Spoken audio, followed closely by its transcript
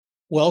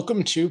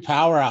Welcome to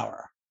Power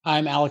Hour.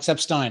 I'm Alex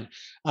Epstein.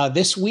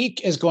 This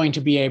week is going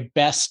to be a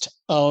best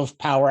of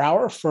Power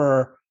Hour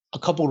for a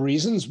couple of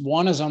reasons.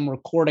 One is I'm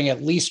recording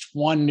at least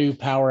one new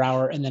Power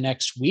Hour in the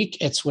next week.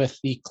 It's with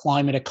the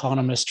climate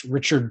economist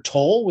Richard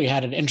Tol. We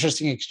had an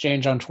interesting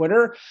exchange on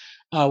Twitter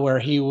where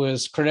he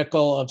was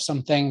critical of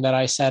something that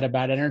I said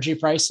about energy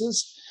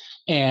prices.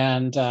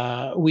 And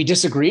we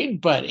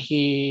disagreed, but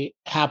he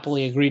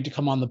happily agreed to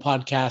come on the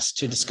podcast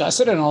to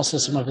discuss it and also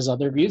some of his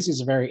other views.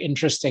 He's a very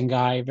interesting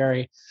guy,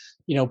 very,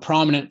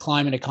 prominent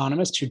climate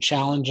economist who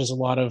challenges a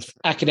lot of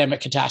academic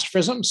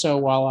catastrophism. So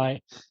while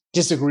I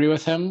disagree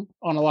with him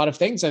on a lot of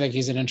things, I think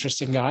he's an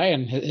interesting guy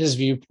and his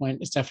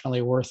viewpoint is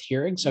definitely worth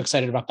hearing. So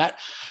excited about that.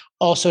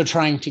 Also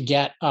trying to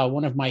get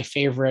one of my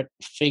favorite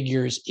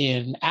figures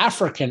in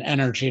African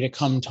energy to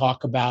come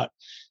talk about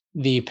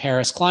the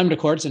Paris Climate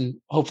Accords, and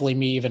hopefully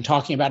me even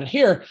talking about it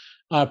here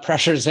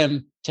pressures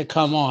him to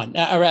come on,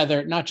 or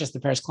rather not just the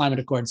Paris Climate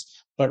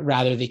Accords, but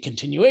rather the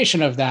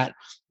continuation of that,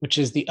 which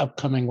is the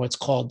upcoming what's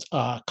called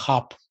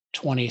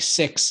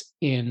COP26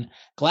 in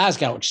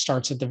Glasgow, which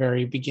starts at the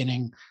very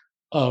beginning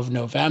of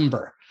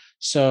November.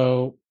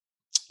 So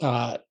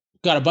got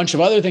a bunch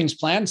of other things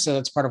planned, so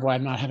that's part of why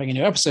I'm not having a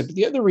new episode. But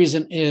the other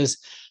reason is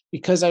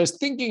because I was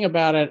thinking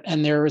about it,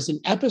 and there was an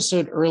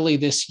episode early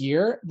this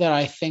year that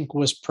I think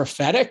was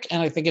prophetic,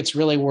 and I think it's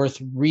really worth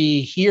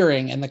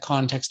rehearing in the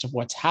context of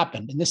what's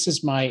happened. And this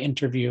is my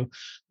interview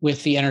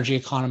with the energy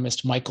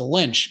economist Michael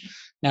Lynch.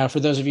 Now, for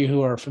those of you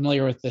who are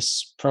familiar with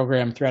this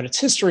program throughout its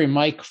history,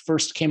 Mike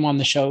first came on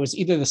the show. It was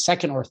either the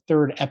second or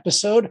third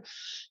episode.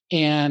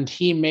 And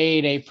he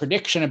made a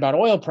prediction about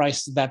oil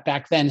prices that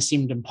back then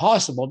seemed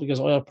impossible because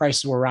oil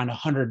prices were around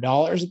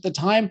 $100 at the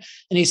time.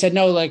 And he said,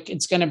 no, like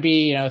it's going to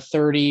be,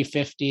 $30,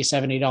 $50,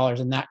 $70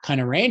 in that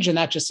kind of range. And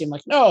that just seemed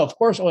like, no, of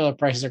course, oil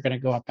prices are going to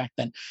go up back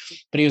then.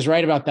 But he was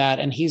right about that.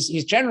 And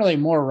he's generally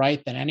more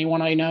right than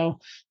anyone I know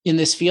in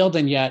this field.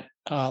 And yet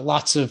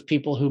lots of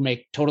people who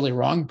make totally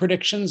wrong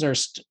predictions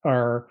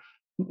are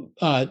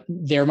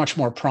they're much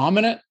more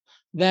prominent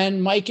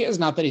than Mike is.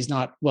 Not that he's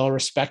not well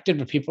respected,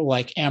 but people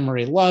like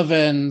Amory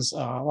Lovins,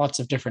 lots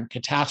of different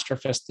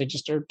catastrophists, they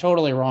just are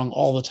totally wrong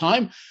all the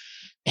time.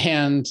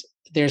 And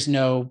there's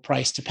no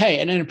price to pay.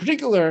 And in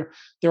particular,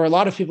 there were a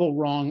lot of people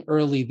wrong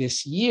early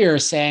this year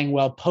saying,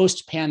 well,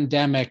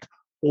 post-pandemic,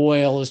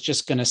 oil is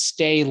just going to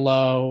stay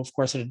low. Of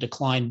course, it had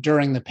declined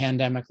during the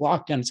pandemic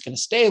lockdown. It's going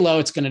to stay low.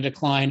 It's going to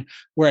decline.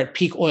 We're at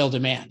peak oil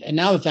demand. And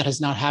now that has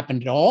not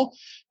happened at all,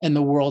 and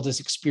the world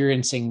is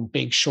experiencing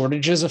big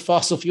shortages of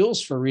fossil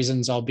fuels for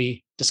reasons I'll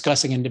be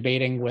discussing and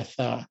debating with.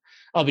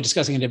 I'll be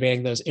discussing and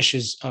debating those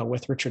issues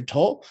with Richard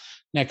Tol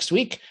next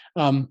week.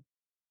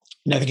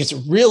 And I think it's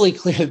really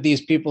clear that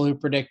these people who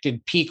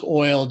predicted peak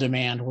oil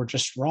demand were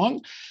just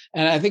wrong.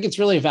 And I think it's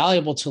really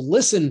valuable to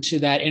listen to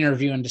that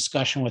interview and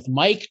discussion with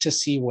Mike to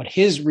see what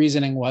his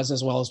reasoning was,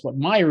 as well as what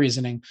my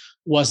reasoning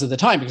was at the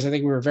time, because I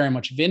think we were very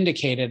much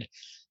vindicated.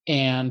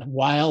 And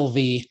while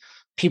the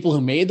people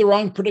who made the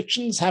wrong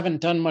predictions haven't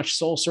done much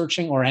soul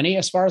searching or any,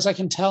 as far as I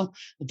can tell,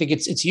 I think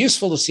it's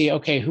useful to see,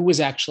 okay, who was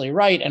actually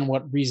right and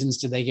what reasons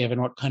did they give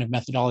and what kind of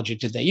methodology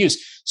did they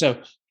use?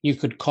 So you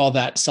could call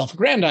that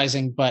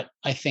self-aggrandizing, but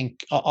I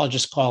think I'll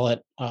just call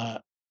it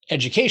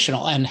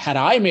educational. And had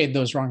I made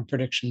those wrong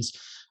predictions,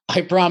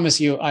 I promise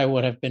you I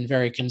would have been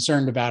very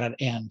concerned about it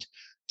and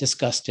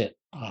discussed it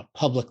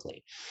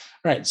publicly.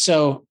 All right,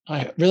 so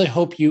I really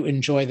hope you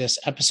enjoy this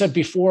episode.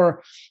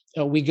 Before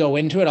we go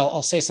into it,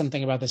 I'll say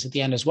something about this at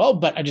the end as well,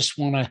 but I just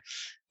want to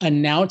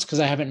announce, because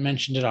I haven't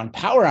mentioned it on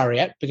Power Hour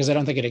yet, because I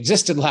don't think it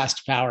existed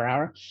last Power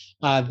Hour,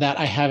 that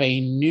I have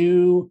a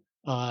new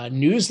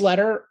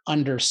newsletter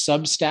under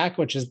Substack,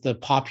 which is the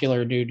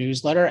popular new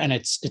newsletter, and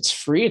it's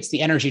free. It's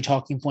the Energy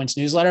Talking Points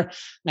newsletter. And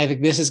I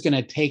think this is going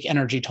to take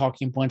Energy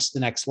Talking Points to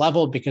the next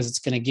level because it's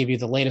going to give you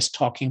the latest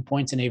talking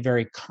points in a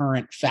very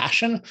current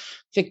fashion. I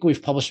think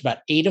we've published about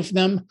 8 of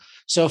them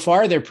so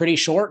far. They're pretty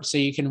short, so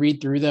you can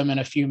read through them in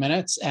a few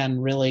minutes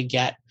and really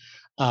get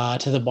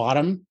to the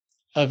bottom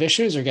of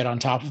issues or get on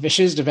top of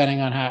issues,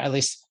 depending on how,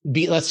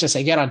 let's just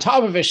say get on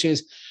top of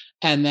issues.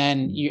 And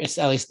then it's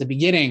at least the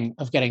beginning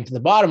of getting to the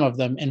bottom of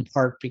them, in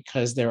part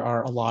because there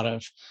are a lot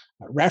of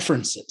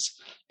references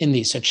in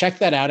these. So check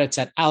that out. It's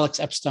at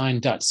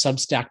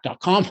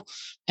alexepstein.substack.com.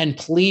 And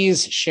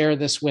please share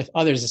this with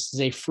others. This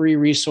is a free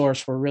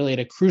resource. We're really at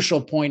a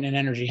crucial point in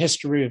energy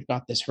history. We've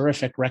got this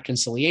horrific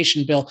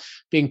reconciliation bill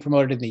being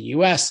promoted in the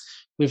US.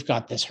 We've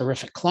got this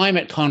horrific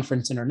climate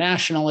conference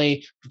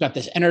internationally. We've got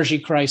this energy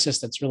crisis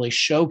that's really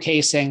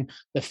showcasing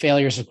the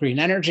failures of green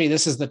energy.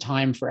 This is the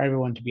time for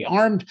everyone to be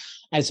armed.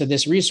 And so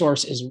this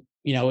resource is,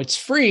 it's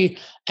free,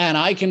 and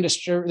I can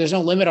distribute. There's no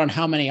limit on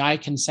how many I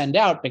can send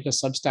out because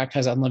Substack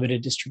has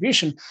unlimited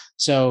distribution.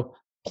 So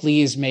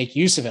please make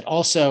use of it.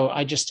 Also,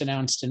 I just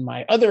announced in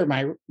my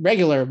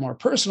regular, more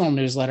personal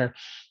newsletter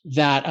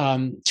that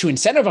to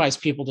incentivize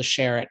people to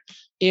share it,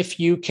 if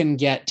you can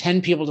get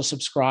 10 people to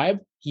subscribe,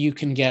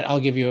 I'll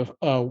give you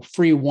a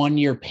free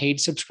 1-year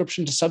paid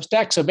subscription to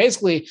Substack. So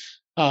basically,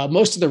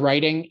 most of the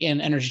writing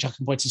in Energy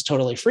Talking Points is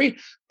totally free.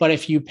 But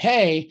if you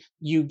pay,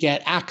 you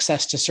get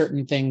access to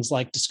certain things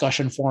like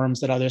discussion forums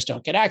that others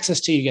don't get access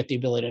to. You get the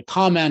ability to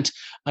comment.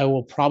 I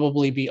will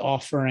probably be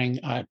offering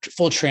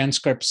full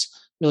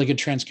transcripts, really good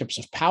transcripts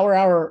of Power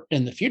Hour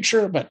in the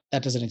future, but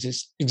that doesn't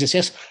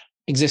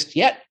exist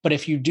yet. But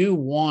if you do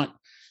want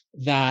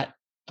that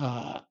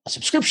a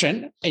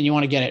subscription and you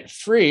want to get it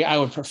free, I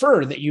would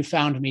prefer that you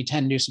found me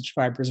 10 new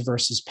subscribers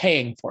versus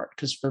paying for it.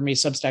 Because for me,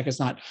 Substack is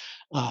not,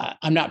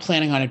 I'm not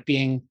planning on it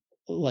being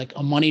like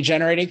a money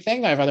generating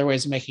thing. I have other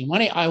ways of making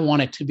money. I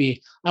want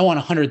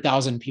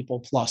 100,000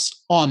 people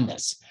plus on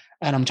this.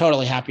 And I'm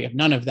totally happy if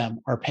none of them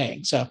are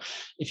paying. So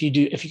if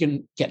you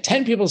can get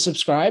 10 people to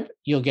subscribe,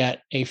 you'll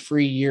get a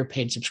free year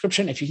paid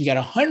subscription. If you can get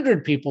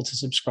 100 people to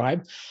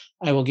subscribe,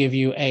 I will give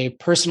you a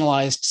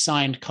personalized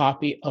signed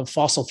copy of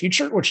Fossil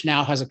Future, which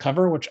now has a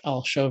cover, which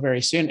I'll show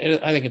very soon.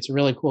 I think it's a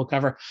really cool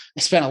cover.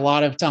 I spent a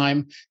lot of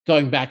time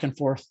going back and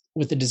forth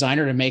with the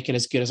designer to make it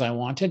as good as I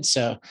wanted.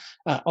 So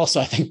also,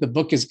 I think the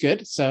book is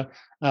good. So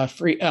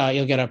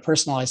you'll get a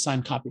personalized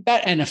signed copy of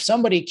that. And if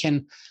somebody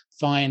can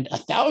find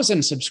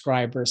 1,000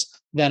 subscribers,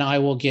 then I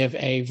will give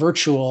a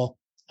virtual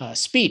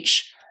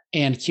speech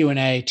and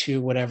Q&A to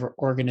whatever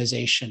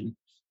organization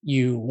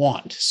you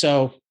want.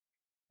 So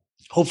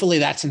hopefully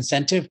that's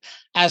incentive.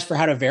 As for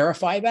how to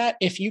verify that,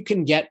 if you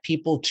can get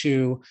people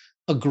to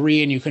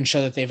agree and you can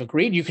show that they've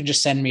agreed, you can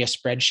just send me a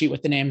spreadsheet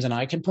with the names and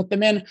I can put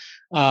them in.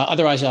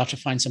 Otherwise, you'll have to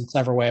find some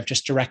clever way of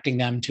just directing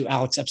them to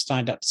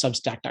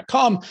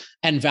alexepstein.substack.com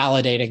and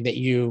validating that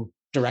you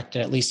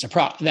directed at least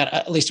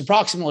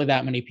approximately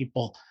that many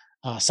people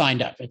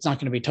signed up. It's not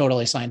going to be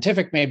totally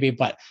scientific, maybe,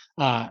 but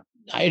I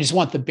just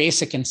want the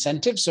basic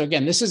incentive. So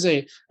again, this is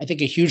I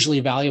think a hugely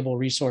valuable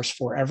resource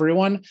for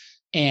everyone.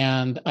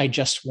 And I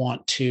just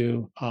want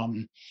to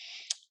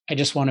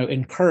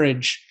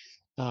encourage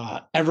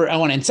I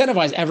want to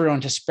incentivize everyone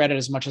to spread it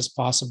as much as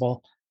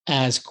possible,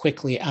 as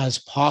quickly as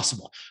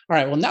possible. All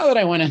right. Well, now that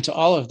I went into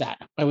all of that,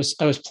 I was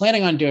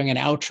planning on doing an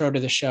outro to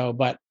the show,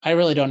 but I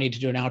really don't need to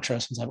do an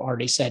outro since I've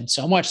already said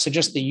so much. So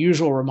just the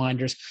usual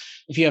reminders.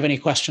 If you have any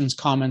questions,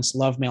 comments,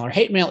 love mail, or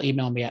hate mail,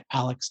 email me at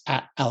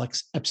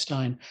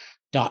alex@alexepstein.com.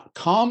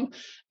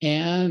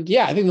 And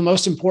yeah, I think the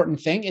most important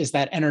thing is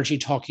that Energy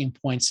Talking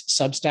Points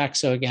Substack.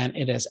 So again,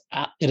 it is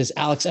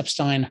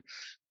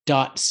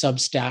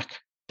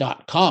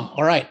alexepstein.substack.com.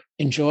 All right.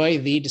 Enjoy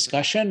the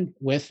discussion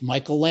with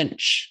Michael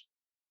Lynch.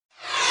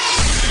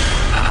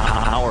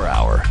 Power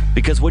Hour,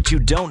 because what you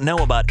don't know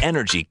about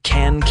energy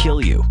can kill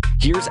you.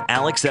 Here's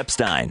Alex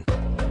Epstein.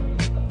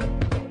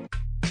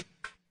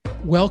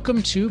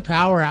 Welcome to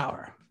Power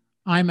Hour.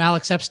 I'm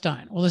Alex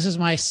Epstein. Well, this is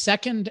my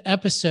second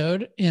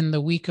episode in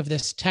the week of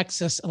this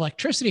Texas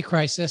electricity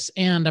crisis,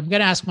 and I'm going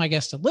to ask my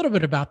guest a little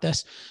bit about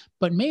this,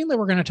 but mainly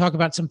we're going to talk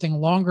about something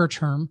longer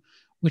term,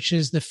 which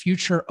is the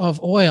future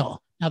of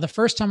oil. Now, the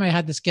first time I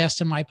had this guest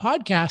in my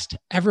podcast,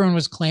 everyone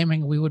was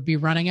claiming we would be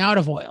running out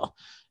of oil.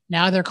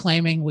 Now they're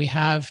claiming we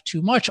have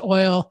too much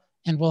oil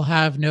and we'll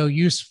have no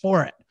use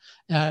for it.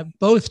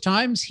 Both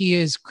times he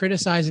is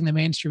criticizing the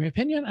mainstream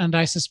opinion, and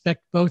I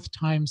suspect both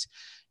times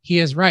he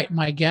is right.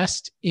 My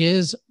guest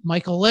is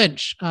Michael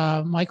Lynch.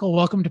 Michael,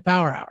 welcome to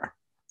Power Hour.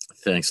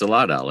 Thanks a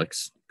lot,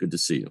 Alex. Good to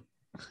see you.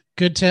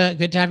 Good to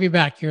have you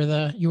back.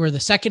 You were the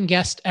second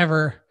guest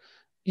ever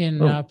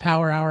in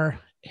Power Hour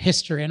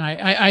history, and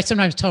I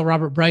sometimes tell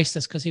Robert Bryce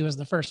this because he was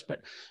the first.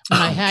 But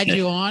when I had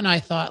you on, I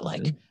thought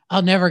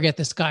I'll never get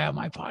this guy on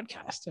my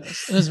podcast.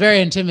 It was very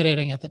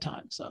intimidating at the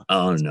time. So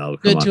no,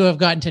 good to have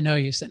gotten to know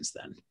you since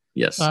then.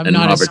 Yes, so I'm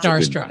not as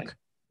starstruck.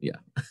 Yeah,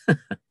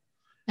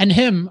 and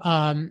him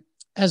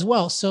as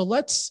well. So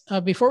let's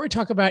before we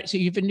talk about, so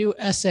you have a new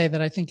essay that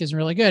I think is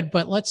really good,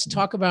 but let's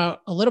talk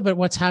about a little bit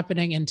what's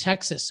happening in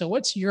Texas. So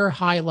what's your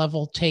high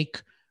level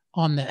take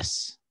on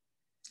this?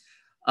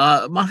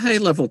 My high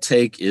level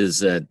take is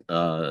that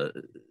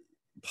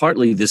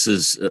partly this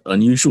is an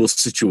unusual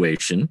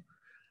situation.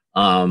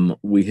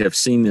 We have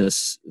seen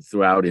this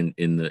throughout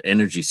in the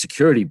energy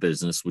security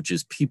business, which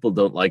is people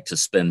don't like to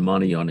spend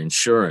money on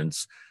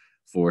insurance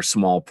for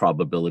small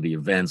probability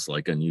events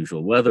like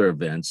unusual weather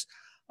events.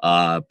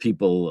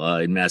 People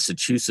in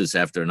Massachusetts,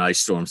 after an ice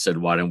storm, said,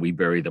 why don't we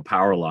bury the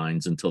power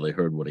lines until they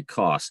heard what it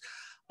costs?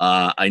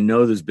 I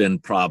know there's been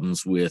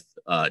problems with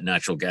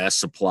natural gas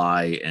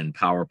supply and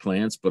power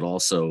plants, but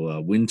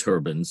also wind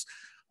turbines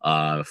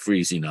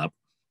freezing up.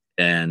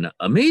 And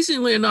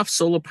amazingly enough,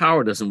 solar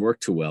power doesn't work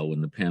too well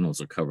when the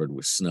panels are covered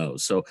with snow.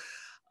 So,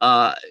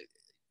 I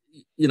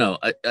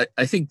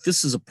think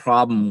this is a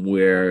problem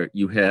where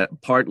you have,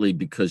 partly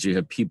because you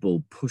have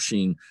people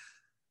pushing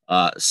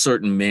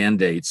certain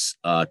mandates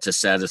to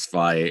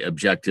satisfy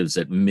objectives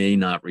that may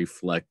not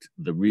reflect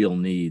the real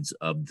needs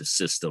of the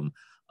system.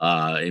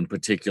 In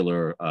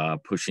particular,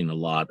 pushing a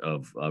lot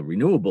of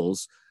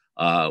renewables,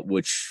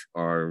 which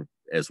are,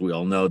 as we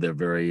all know, they're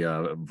very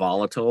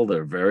volatile,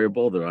 they're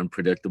variable, they're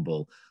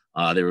unpredictable,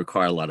 they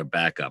require a lot of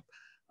backup.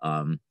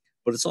 But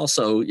it's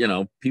also,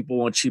 people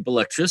want cheap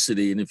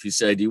electricity. And if you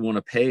say, do you want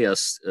to pay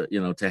us,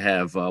 to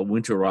have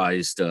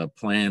winterized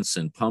plants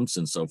and pumps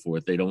and so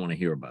forth, they don't want to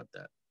hear about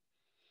that.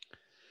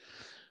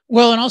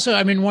 Well, and also,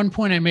 I mean, one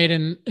point I made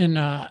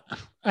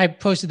I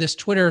posted this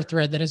Twitter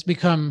thread that has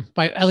become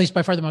at least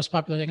by far the most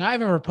popular thing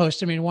I've ever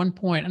posted. I mean, one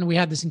point, and we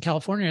had this in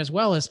California as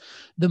well, is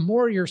the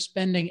more you're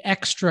spending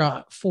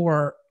extra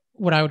for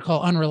what I would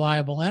call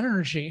unreliable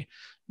energy,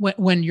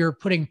 when you're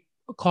putting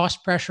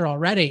cost pressure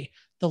already,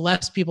 the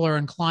less people are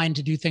inclined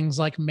to do things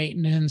like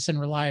maintenance and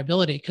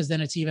reliability, because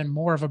then it's even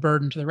more of a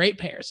burden to the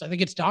ratepayers. I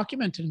think it's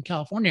documented in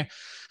California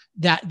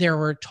that there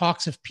were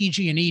talks of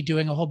PG&E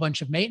doing a whole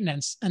bunch of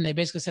maintenance, and they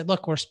basically said,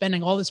 look, we're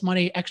spending all this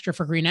money extra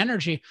for green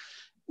energy.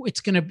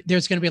 There's going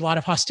to be a lot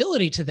of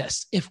hostility to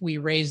this if we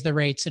raise the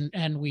rates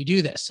and we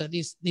do this. So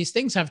these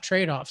things have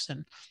trade-offs,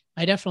 and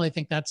I definitely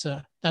think that's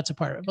a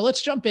part of it. But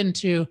let's jump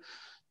into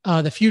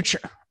the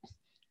future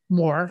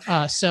more.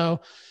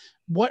 So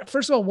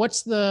first of all,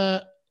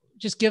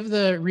 just give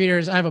the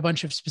readers, I have a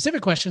bunch of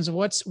specific questions of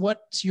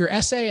what's your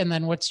essay, and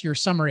then what's your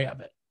summary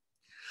of it?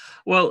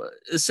 Well,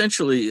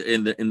 essentially,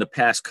 in the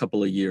past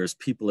couple of years,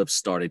 people have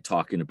started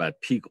talking about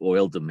peak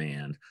oil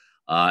demand,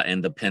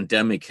 and the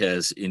pandemic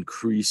has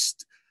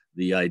increased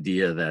the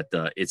idea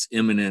that it's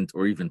imminent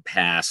or even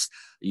past.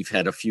 You've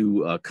had a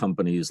few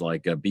companies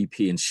like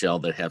BP and Shell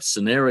that have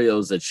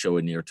scenarios that show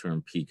a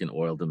near-term peak in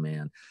oil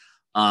demand.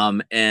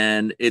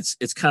 And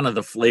it's kind of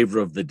the flavor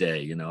of the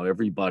day. You know,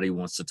 everybody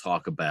wants to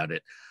talk about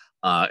it.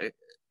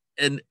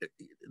 And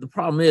the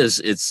problem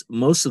is,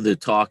 most of the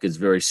talk is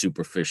very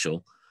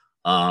superficial.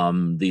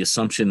 The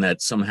assumption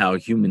that somehow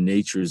human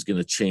nature is going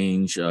to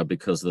change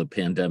because of the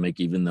pandemic,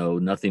 even though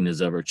nothing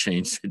has ever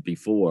changed it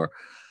before.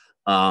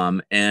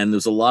 And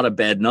there's a lot of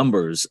bad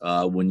numbers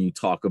when you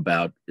talk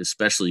about,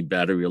 especially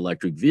battery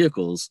electric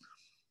vehicles.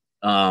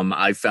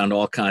 I found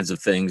all kinds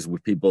of things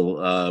with people,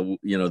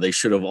 they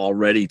should have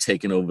already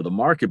taken over the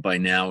market by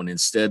now, and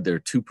instead they're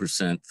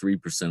 2%,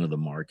 3% of the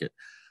market.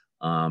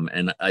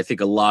 And I think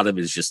a lot of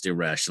it is just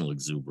irrational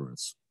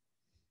exuberance.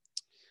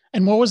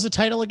 And what was the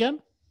title again?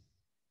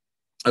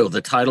 Oh,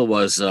 the title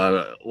was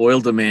Oil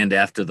Demand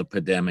After the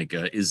Pandemic,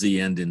 Is the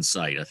End in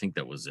Sight? I think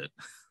that was it.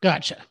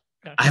 Gotcha.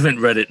 I haven't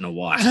read it in a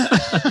while.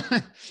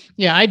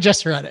 Yeah, I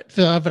just read it,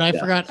 but I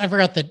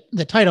forgot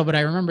the title, but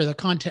I remember the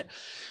content.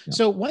 Yeah.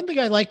 So one thing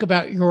I like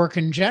about your work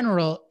in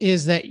general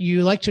is that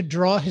you like to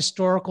draw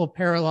historical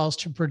parallels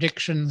to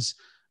predictions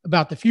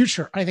about the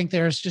future. I think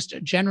there's just a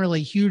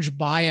generally huge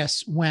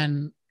bias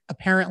when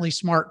apparently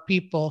smart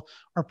people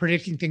are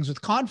predicting things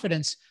with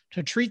confidence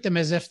to treat them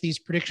as if these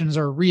predictions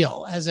are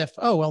real, as if,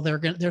 oh, well,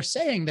 they're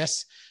saying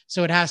this,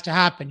 so it has to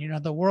happen. You know,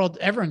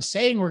 everyone's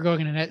saying we're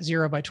going to net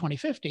zero by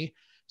 2050.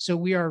 So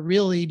we are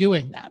really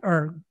doing that.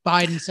 Or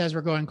Biden says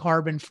we're going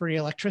carbon-free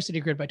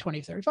electricity grid by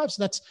 2035.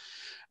 So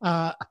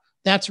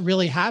that's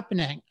really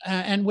happening.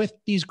 And with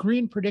these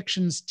green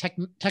predictions,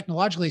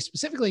 technologically,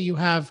 specifically, you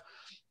have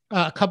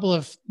a couple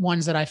of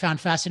ones that I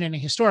found fascinating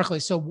historically.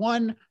 So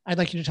one I'd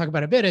like you to talk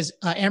about a bit is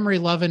Amory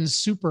Lovin's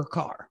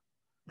supercar.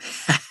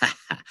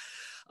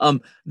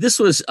 This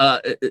was,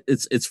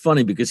 it's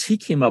funny because he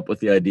came up with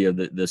the idea of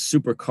the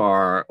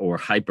supercar or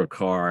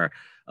hypercar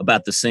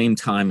about the same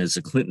time as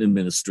the Clinton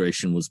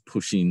administration was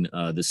pushing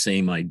the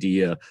same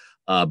idea,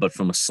 but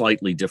from a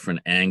slightly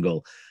different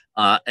angle.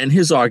 And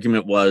his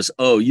argument was,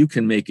 you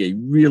can make a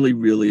really,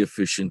 really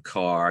efficient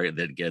car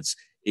that gets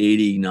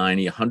 80,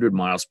 90, 100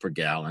 miles per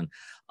gallon.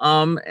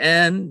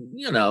 And,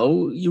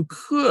 you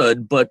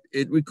could, but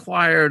it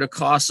required a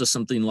cost of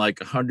something like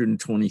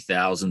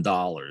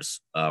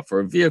 $120,000 for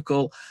a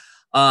vehicle.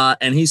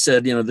 And he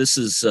said, this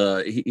is,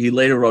 he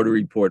later wrote a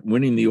report,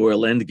 Winning the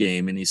Oil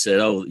Endgame. And he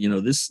said,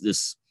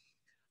 this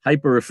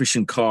hyper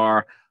efficient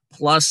car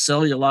plus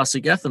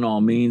cellulosic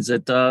ethanol means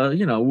that,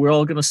 we're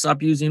all going to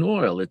stop using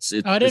oil.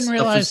 I didn't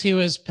realize he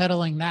was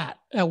peddling that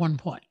at one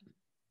point.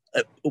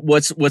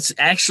 What's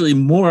actually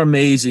more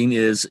amazing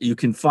is you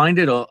can find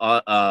it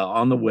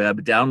on the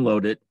web,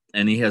 download it,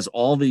 and he has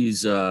all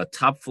these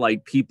top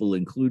flight people,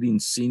 including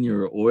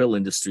senior oil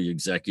industry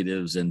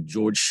executives and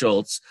George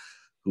Shultz,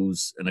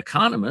 who's an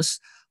economist,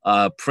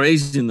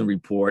 praising the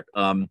report.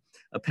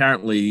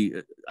 Apparently,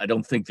 I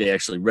don't think they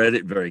actually read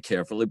it very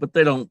carefully, but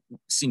they don't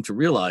seem to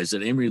realize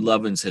that Amory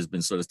Lovins has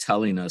been sort of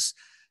telling us,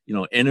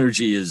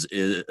 energy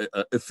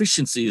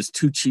efficiency is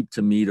too cheap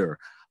to meter.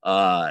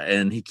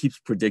 And he keeps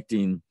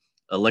predicting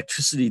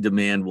electricity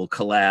demand will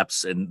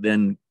collapse. And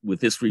then with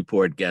this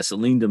report,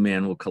 gasoline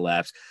demand will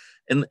collapse.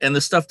 And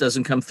the stuff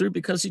doesn't come through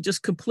because he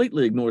just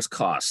completely ignores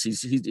costs.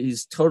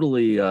 He's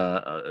totally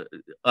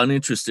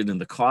uninterested in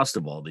the cost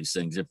of all these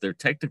things. If they're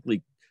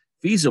technically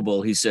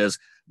feasible, he says,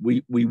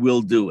 we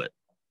will do it.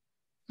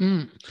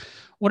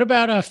 What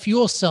about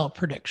fuel cell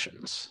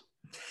predictions?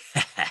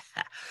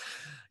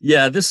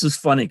 Yeah, this is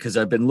funny because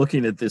I've been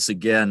looking at this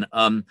again.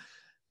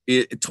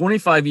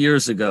 25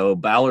 years ago,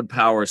 Ballard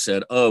Power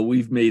said,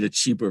 we've made a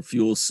cheaper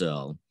fuel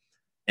cell.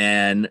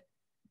 And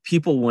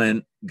people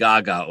went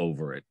gaga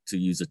over it, to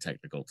use a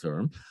technical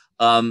term.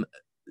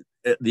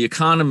 The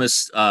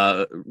Economist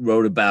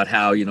wrote about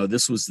how,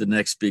 this was the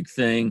next big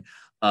thing.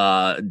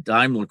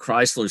 Daimler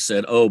Chrysler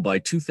said, by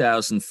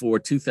 2004,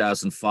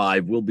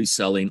 2005, we'll be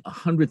selling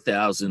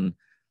 100,000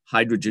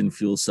 hydrogen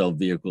fuel cell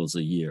vehicles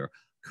a year.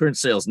 Current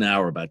sales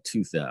now are about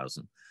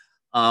 2,000.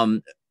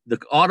 The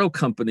auto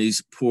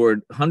companies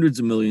poured hundreds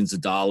of millions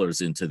of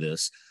dollars into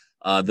this.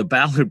 The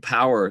Ballard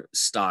Power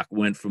stock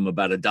went from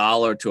about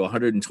 $1 to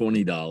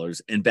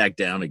 $120 and back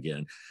down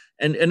again.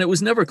 And it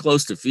was never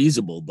close to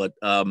feasible, but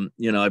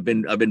I've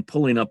been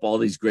pulling up all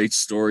these great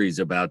stories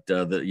about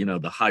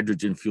the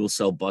hydrogen fuel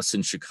cell bus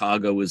in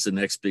Chicago is the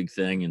next big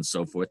thing and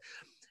so forth.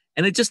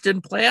 And it just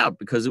didn't play out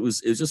because it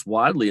was just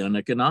wildly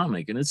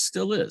uneconomic, and it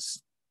still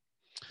is.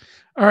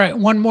 All right,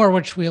 one more,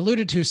 which we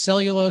alluded to,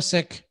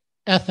 cellulosic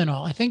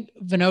ethanol. I think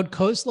Vinod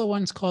Khosla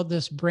once called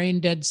this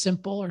brain dead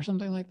simple or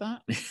something like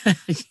that.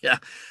 Yeah.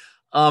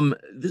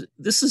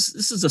 This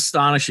is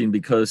astonishing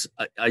because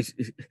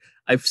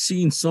I've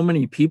seen so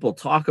many people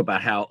talk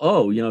about how,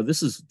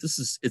 this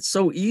is it's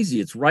so easy.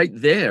 It's right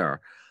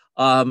there.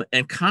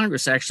 And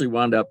Congress actually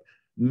wound up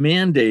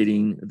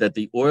mandating that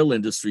the oil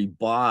industry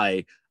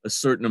buy a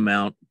certain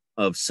amount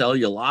of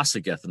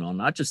cellulosic ethanol,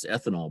 not just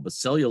ethanol, but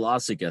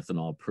cellulosic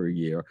ethanol per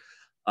year.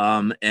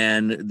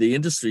 And the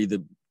industry,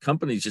 the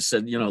companies just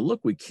said, look,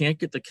 we can't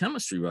get the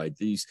chemistry right.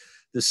 The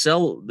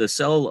cell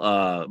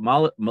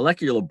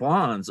molecular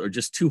bonds are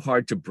just too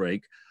hard to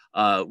break.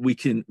 We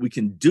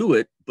can do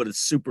it, but it's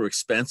super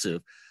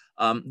expensive.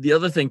 The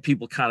other thing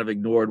people kind of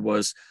ignored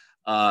was,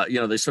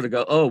 they sort of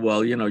go, oh,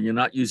 well, you're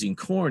not using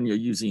corn, you're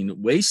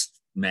using waste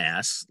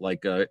mass,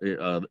 like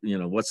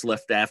what's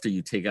left after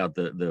you take out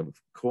the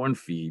corn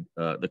feed,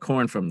 the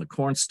corn from the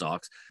corn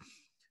stalks.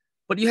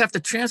 But you have to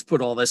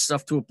transport all that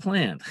stuff to a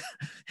plant.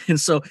 And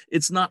so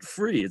it's not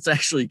free. It's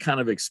actually kind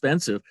of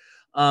expensive.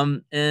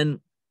 And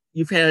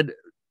you've had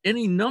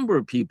any number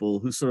of people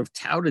who sort of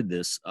touted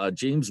this.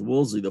 James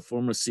Woolsey, the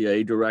former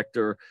CIA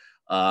director,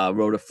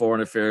 wrote a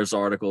foreign affairs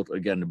article,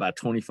 again, about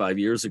 25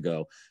 years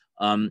ago.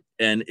 And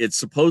it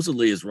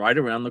supposedly is right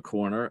around the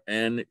corner,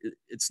 and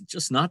it's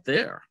just not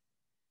there.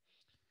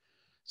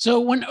 So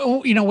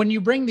when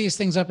you bring these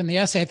things up in the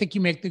essay, I think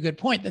you make the good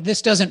point that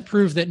this doesn't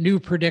prove that new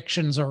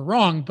predictions are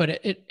wrong, but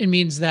it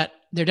means that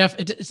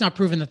it's not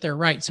proven that they're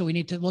right. So we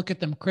need to look at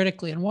them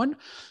critically. And one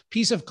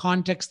piece of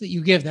context that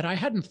you give that I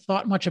hadn't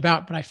thought much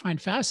about, but I find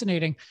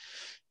fascinating,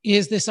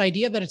 is this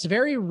idea that it's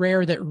very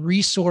rare that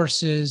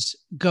resources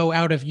go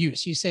out of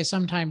use. You say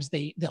sometimes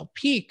they'll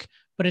peak,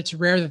 but it's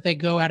rare that they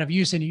go out of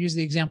use. And you use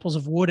the examples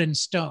of wood and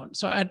stone.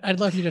 So I'd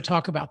love you to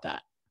talk about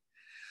that.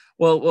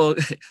 Well,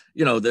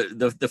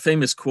 the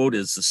famous quote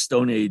is the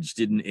Stone Age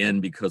didn't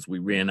end because we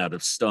ran out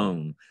of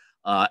stone.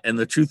 And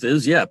the truth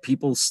is,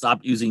 people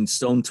stopped using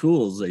stone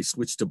tools. They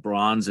switched to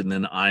bronze and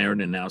then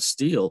iron and now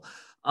steel.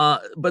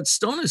 But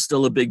stone is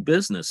still a big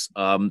business.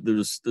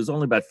 There's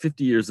only about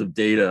 50 years of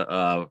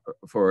data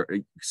for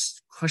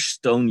crushed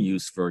stone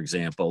use, for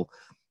example,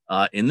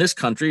 in this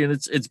country, and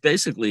it's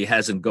basically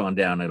hasn't gone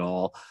down at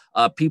all.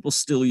 People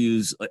still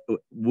use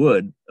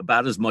wood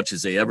about as much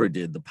as they ever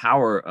did. The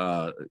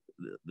power,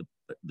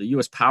 the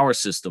U.S. power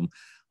system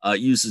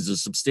uses a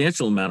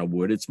substantial amount of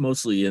wood. It's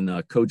mostly in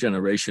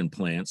cogeneration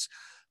plants,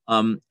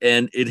 and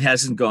it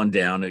hasn't gone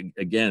down.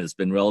 Again, it's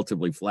been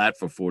relatively flat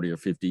for 40 or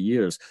 50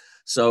 years.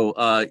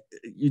 So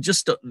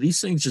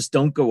these things just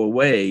don't go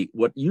away.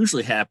 What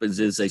usually happens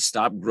is they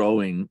stop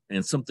growing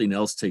and something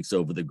else takes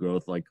over the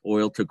growth, like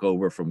oil took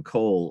over from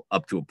coal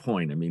up to a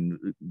point. I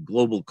mean,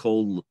 global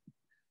coal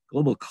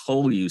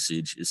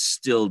usage is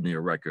still near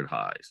record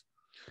highs.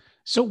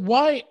 So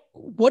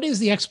what is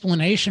the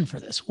explanation for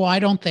this? Why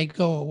don't they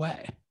go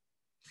away?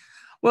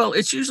 Well,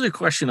 it's usually a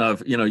question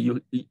of,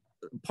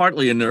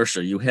 partly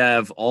inertia. You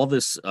have all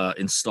this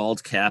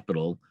installed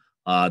capital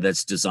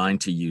that's designed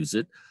to use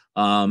it.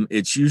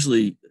 It's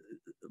usually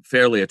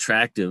fairly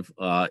attractive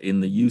in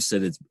the use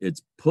that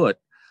it's put.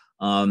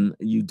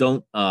 You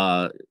don't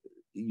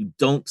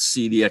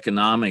see the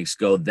economics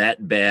go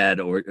that bad,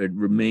 or it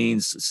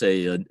remains,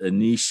 say, a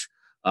niche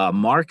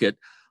market.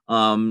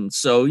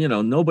 So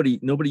nobody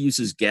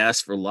uses gas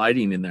for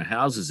lighting in their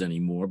houses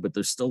anymore, but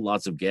there's still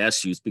lots of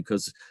gas use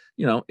because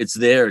it's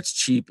there, it's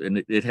cheap,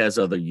 and it has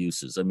other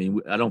uses. I mean,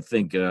 I don't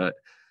think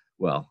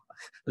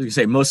as you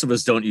say, most of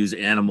us don't use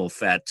animal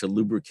fat to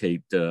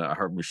lubricate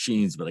our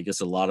machines, but I guess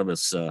a lot of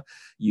us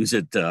use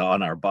it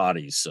on our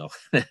bodies. So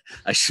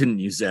I shouldn't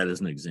use that as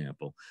an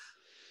example.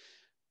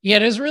 Yeah,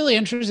 it is really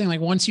interesting. Like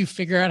once you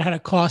figure out how to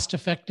cost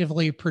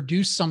effectively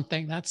produce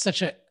something, that's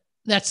such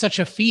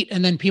a feat.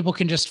 And then people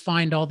can just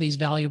find all these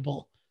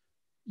valuable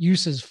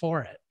uses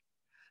for it.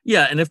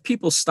 Yeah. And if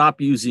people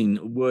stop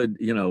using wood,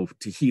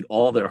 to heat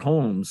all their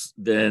homes,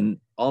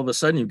 then all of a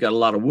sudden you've got a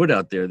lot of wood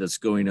out there that's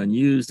going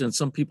unused. And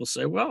some people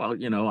say, well,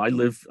 I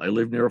live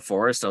near a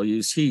forest, I'll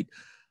use heat.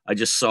 I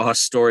just saw a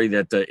story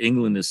that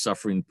England is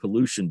suffering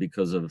pollution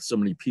because of so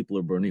many people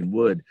are burning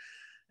wood.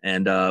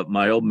 And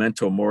my old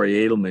mentor, Maury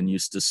Edelman,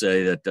 used to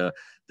say that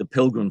the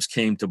Pilgrims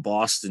came to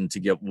Boston to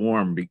get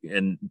warm,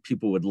 and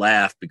people would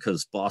laugh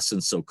because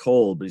Boston's so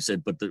cold. But he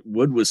said, but the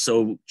wood was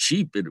so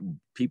cheap,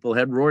 people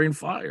had roaring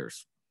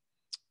fires.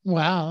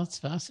 Wow, that's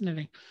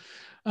fascinating.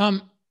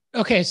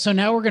 Okay, so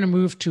now we're going to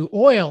move to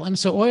oil. And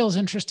so oil is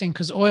interesting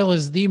because oil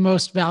is the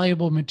most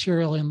valuable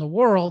material in the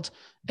world,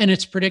 and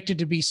it's predicted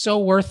to be so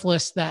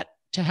worthless that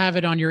to have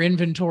it on your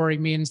inventory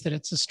means that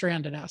it's a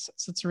stranded asset.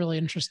 So it's a really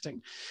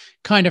interesting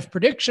kind of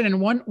prediction.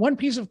 And one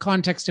piece of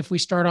context, if we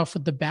start off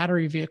with the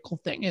battery vehicle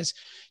thing, is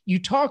you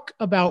talk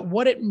about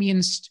what it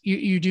means.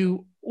 You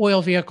do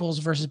oil vehicles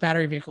versus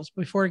battery vehicles.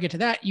 Before we get to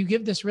that, you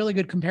give this really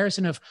good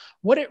comparison of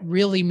what it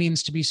really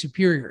means to be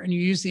superior. And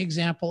you use the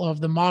example of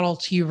the Model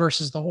T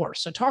versus the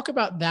horse. So talk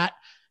about that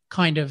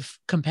kind of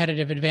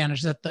competitive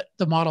advantage that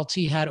the Model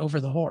T had over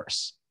the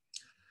horse.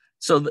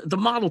 So the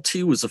Model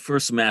T was the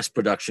first mass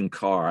production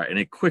car, and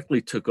it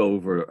quickly took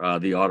over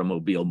the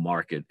automobile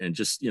market and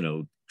just,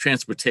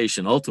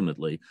 transportation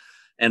ultimately.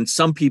 And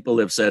some people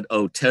have said,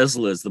 oh,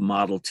 Tesla is the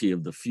Model T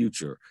of the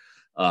future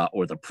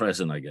or the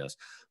present, I guess.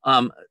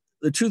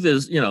 The truth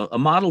is, a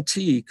Model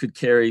T could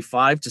carry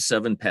 5 to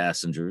 7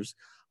 passengers.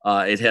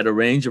 It had a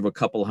range of a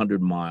couple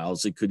hundred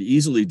miles. It could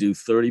easily do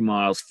 30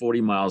 miles,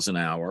 40 miles an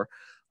hour.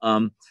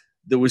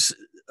 There was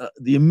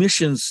the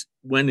emissions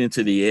went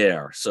into the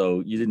air,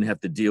 so you didn't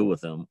have to deal with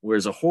them.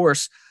 Whereas a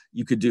horse,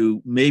 you could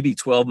do maybe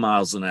 12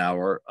 miles an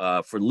hour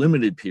for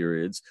limited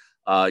periods.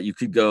 You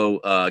could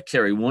go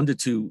carry 1 to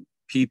 2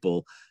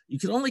 people. You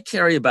could only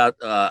carry about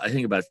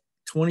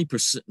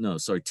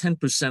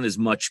 10% as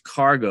much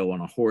cargo on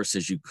a horse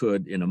as you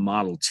could in a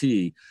Model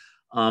T.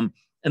 And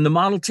the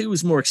Model T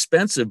was more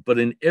expensive, but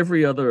in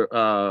every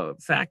other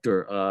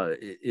factor,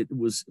 it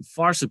was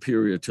far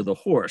superior to the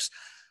horse.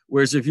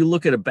 Whereas if you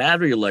look at a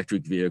battery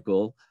electric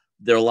vehicle,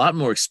 they're a lot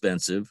more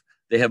expensive.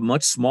 They have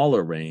much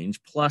smaller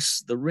range.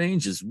 Plus, the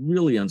range is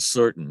really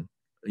uncertain,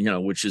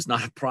 which is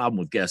not a problem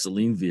with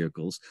gasoline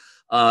vehicles.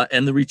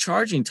 And the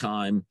recharging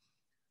time,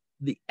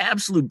 the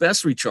absolute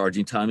best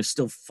recharging time is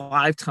still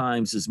 5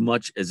 times as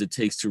much as it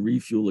takes to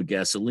refuel a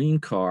gasoline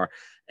car.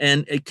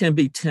 And it can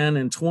be 10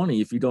 and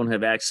 20 if you don't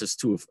have access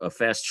to a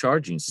fast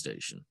charging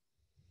station.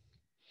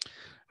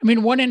 I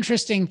mean, one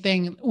interesting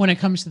thing when it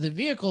comes to the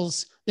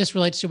vehicles, this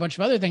relates to a bunch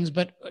of other things,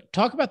 but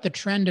talk about the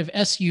trend of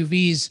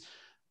SUVs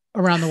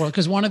around the world.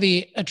 Because one of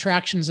the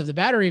attractions of the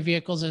battery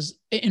vehicles is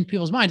in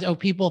people's minds,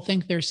 people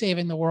think they're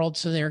saving the world,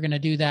 so they're going to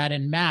do that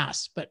in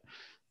mass. But it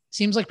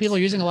seems like people are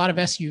using a lot of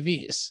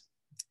SUVs.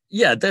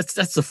 Yeah,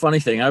 that's the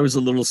funny thing. I was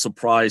a little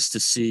surprised to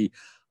see,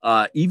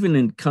 even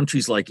in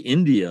countries like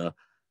India,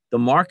 the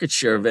market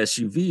share of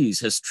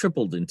SUVs has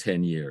tripled in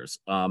 10 years.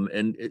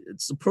 And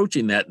it's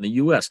approaching that in the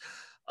US.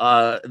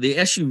 The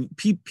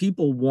SUV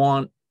people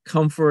want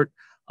comfort.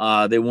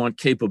 They want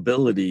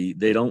capability.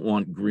 They don't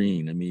want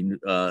green. I mean,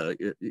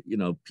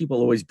 people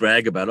always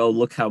brag about,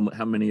 look how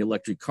many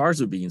electric cars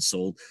are being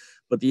sold,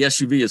 but the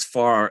SUV is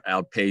far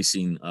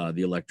outpacing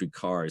the electric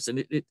cars.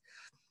 And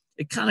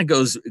it kind of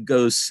goes.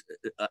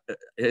 I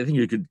think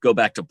you could go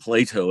back to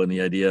Plato and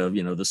the idea of,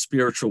 the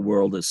spiritual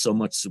world is so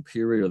much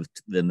superior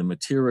than the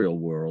material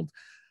world.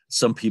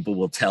 Some people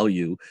will tell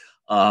you.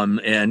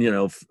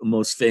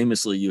 Most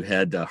famously, you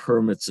had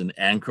hermits and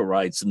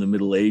anchorites in the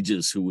Middle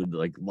Ages who would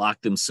lock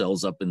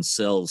themselves up in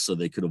cells so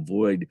they could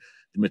avoid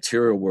the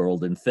material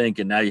world and think.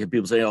 And now you have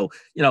people say,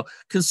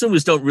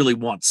 consumers don't really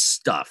want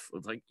stuff.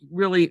 It's like,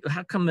 really,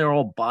 how come they're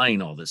all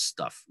buying all this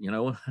stuff?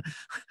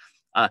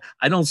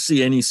 I don't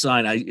see any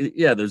sign.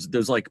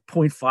 There's like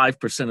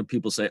 0.5% of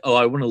people say,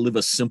 I want to live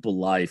a simple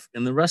life.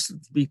 And the rest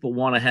of the people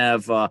want to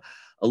have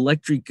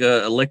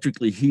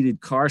electrically heated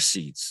car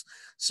seats.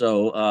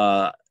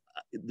 So,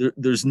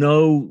 there's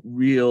no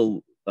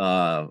real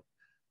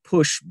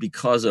push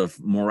because of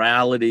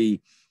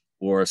morality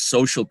or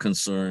social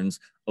concerns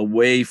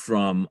away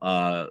from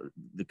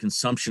the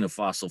consumption of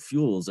fossil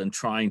fuels and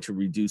trying to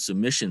reduce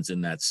emissions in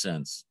that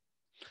sense.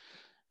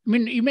 I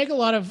mean, you make a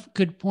lot of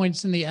good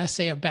points in the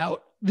essay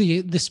about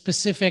the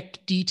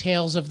specific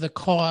details of the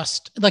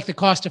cost, like the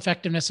cost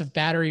effectiveness of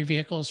battery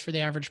vehicles for the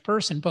average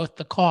person, both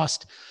the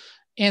cost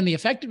and the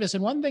effectiveness.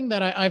 And one thing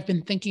that I've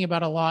been thinking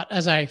about a lot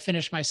as I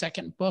finish my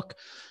second book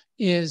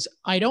is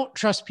I don't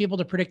trust people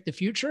to predict the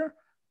future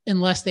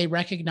unless they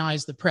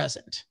recognize the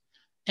present.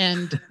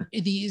 And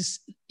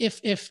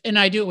and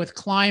I do it with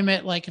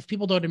climate, like if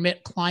people don't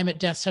admit climate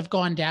deaths have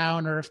gone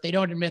down, or if they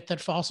don't admit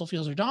that fossil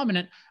fuels are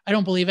dominant, I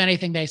don't believe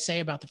anything they say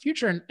about the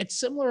future. And it's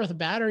similar with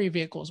battery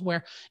vehicles,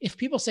 where if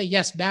people say,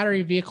 yes,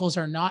 battery vehicles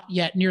are not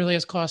yet nearly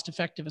as cost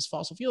effective as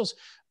fossil fuels,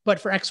 but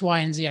for X, Y,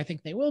 and Z, I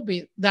think they will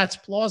be, that's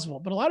plausible.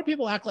 But a lot of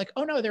people act like,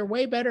 oh no, they're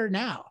way better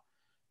now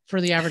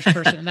for the average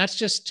person. And that's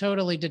just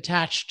totally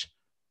detached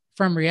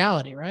from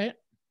reality, right?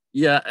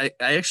 Yeah, I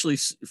actually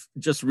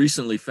just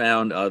recently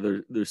found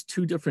there's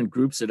 2 different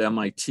groups at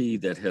MIT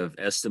that have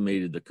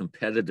estimated the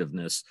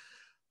competitiveness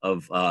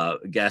of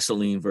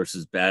gasoline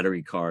versus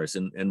battery cars.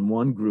 And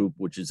one group,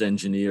 which is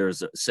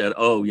engineers, said,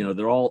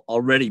 they're all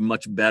already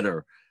much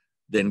better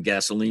than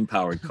gasoline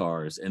powered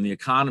cars. And the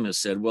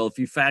economist said, well, if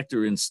you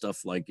factor in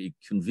stuff like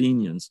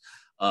convenience,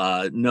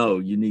 no,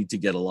 you need to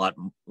get a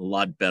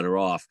lot better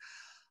off.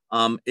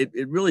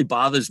 It really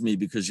bothers me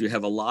because you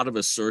have a lot of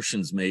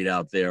assertions made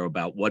out there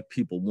about what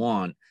people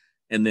want.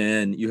 And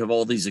then you have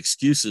all these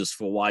excuses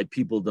for why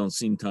people don't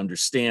seem to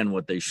understand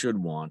what they should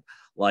want,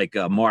 like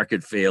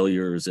market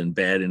failures and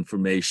bad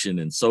information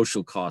and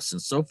social costs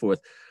and so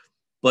forth.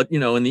 But,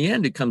 in the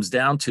end, it comes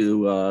down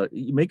to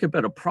you make a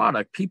better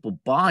product, people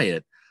buy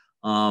it.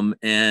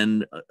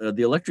 And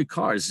the electric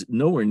car is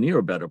nowhere near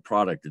a better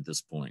product at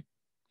this point.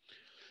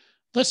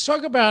 Let's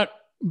talk about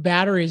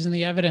batteries and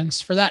the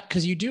evidence for that,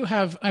 because you do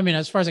have, I mean,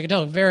 as far as I can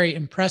tell, a very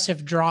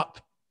impressive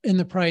drop in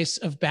the price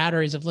of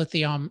batteries, of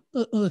lithium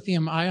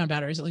ion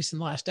batteries, at least in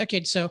the last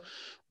decade. So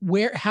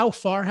how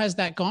far has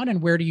that gone,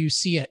 and where do you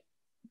see it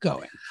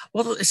going?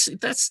 Well,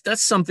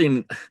 that's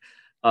something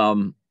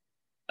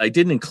I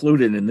didn't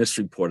include it in this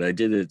report. I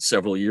did it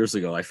several years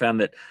ago. I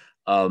found that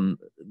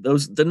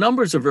the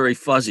numbers are very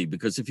fuzzy,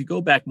 because if you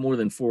go back more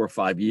than 4 or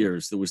 5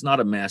 years, there was not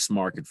a mass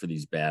market for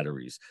these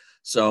batteries.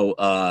 So,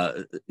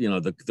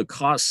 the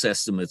cost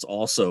estimates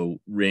also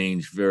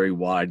range very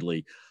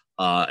widely,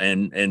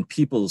 and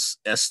people's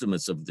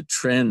estimates of the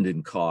trend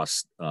in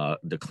cost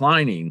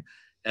declining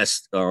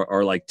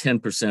are like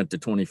 10% to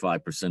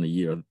 25% a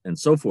year and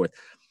so forth.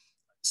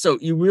 So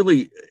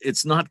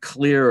it's not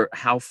clear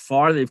how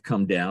far they've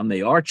come down.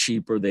 They are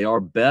cheaper, they are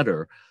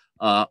better.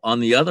 On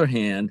the other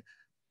hand,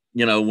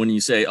 when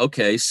you say,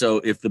 okay, so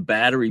if the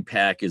battery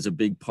pack is a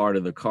big part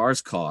of the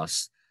car's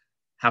cost,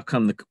 how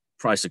come the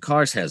price of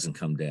cars hasn't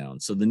come down?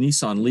 So the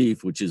Nissan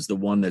Leaf, which is the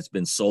one that's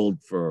been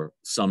sold for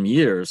some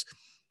years,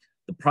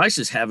 the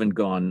prices haven't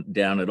gone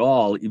down at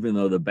all, even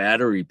though the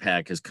battery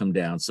pack has come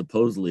down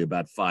supposedly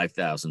about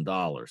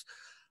 $5,000.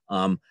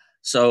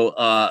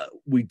 So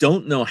we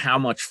don't know how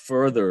much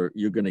further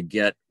you're going to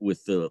get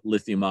with the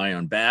lithium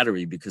ion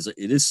battery, because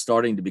it is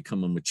starting to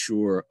become a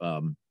mature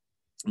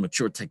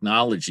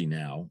technology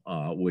now,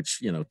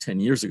 which 10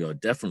 years ago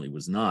it definitely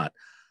was not.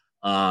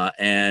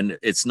 And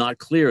it's not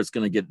clear it's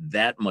going to get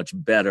that much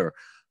better.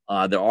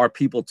 There are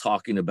people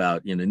talking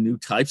about new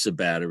types of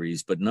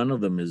batteries, but none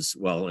of them is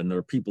well. And there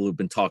are people who've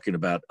been talking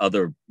about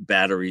other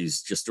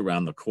batteries just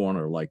around the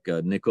corner, like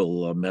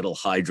nickel metal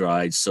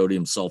hydride,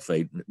 sodium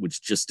sulfate,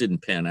 which just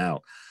didn't pan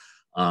out.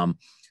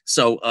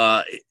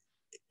 So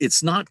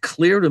it's not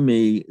clear to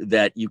me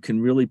that you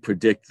can really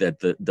predict that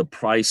the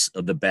price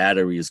of the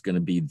battery is going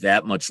to be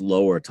that much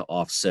lower to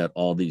offset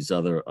all these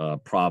other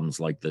problems,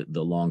 like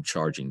the long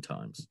charging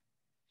times.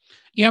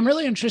 Yeah, I'm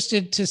really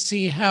interested to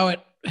see how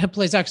it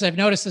plays out, because I've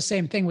noticed the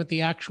same thing with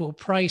the actual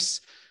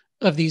price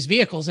of these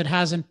vehicles. It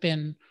hasn't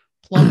been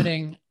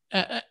plummeting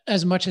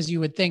as much as you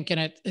would think.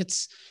 And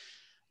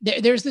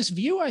there's this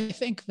view, I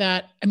think,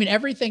 that,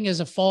 everything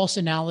is a false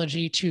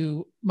analogy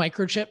to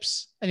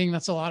microchips. I think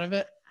that's a lot of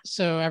it.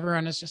 So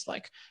everyone is just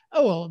like,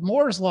 oh, well,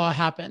 Moore's law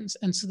happens,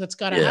 and so that's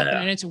got to happen.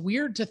 And it's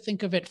weird to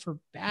think of it for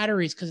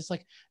batteries, because it's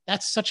like,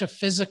 that's such a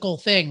physical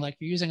thing. Like,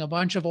 you're using a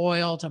bunch of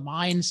oil to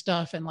mine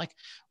stuff. And like,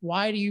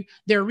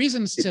 there are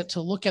reasons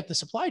to look at the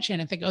supply chain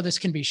and think, oh, this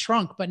can be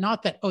shrunk, but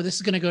not that, oh, this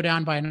is going to go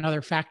down by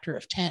another factor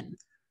of 10.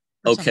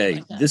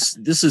 Okay. Like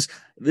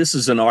this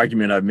is an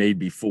argument I've made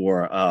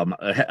before.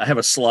 I have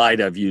a slide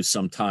I've used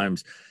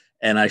sometimes,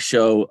 and I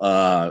show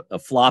a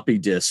floppy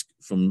disk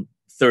from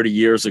 30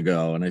 years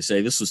ago, and I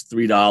say this was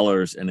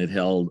 $3 and it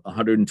held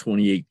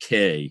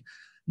 128K.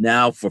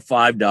 Now for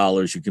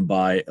 $5, you can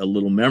buy a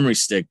little memory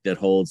stick that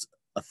holds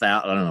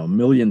a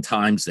million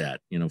times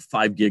that,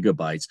 5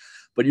 gigabytes.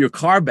 But your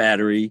car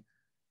battery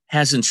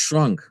hasn't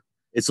shrunk.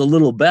 It's a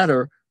little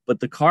better, but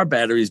the car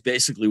battery is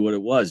basically what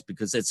it was,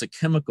 because it's a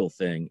chemical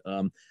thing.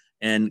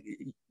 And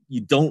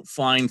you don't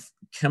find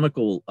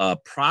chemical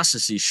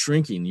processes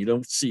shrinking. You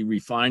don't see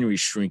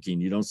refineries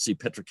shrinking. You don't see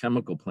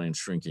petrochemical plants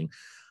shrinking.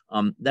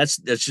 That's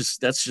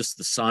just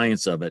the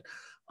science of it.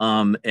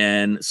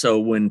 And so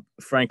when,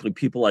 frankly,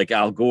 people like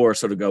Al Gore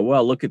sort of go,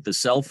 well, look at the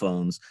cell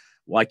phones,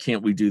 why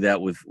can't we do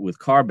that with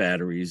car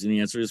batteries? And the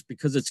answer is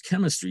because it's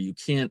chemistry. You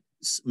can't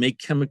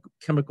make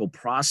chemical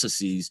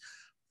processes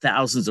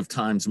thousands of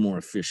times more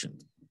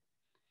efficient.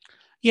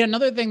 Yeah,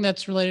 another thing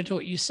that's related to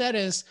what you said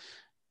is,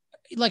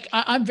 like,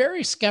 I'm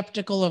very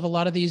skeptical of a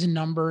lot of these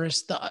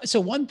numbers. So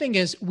one thing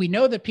is, we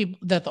know that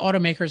the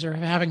automakers are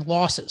having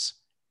losses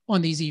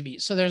on these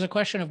EVs. So there's a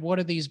question of, what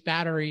do these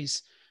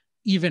batteries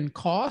even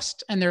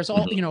cost? And there's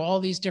all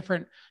these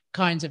different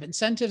kinds of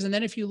incentives. And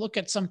then if you look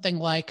at something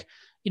like,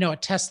 a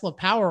Tesla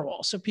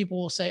Powerwall, so people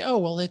will say, oh,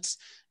 well, it's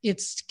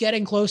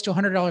getting close to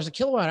 $100 a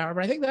kilowatt hour,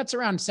 but I think that's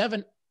around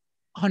 $700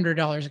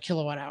 a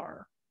kilowatt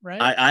hour,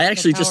 right? I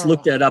actually just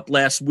looked that up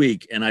last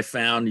week, and I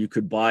found you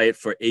could buy it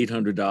for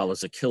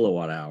 $800 a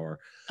kilowatt hour.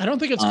 I don't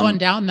think it's gone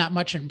down that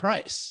much in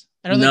price.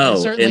 I don't think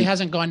it certainly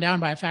hasn't gone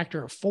down by a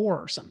factor of 4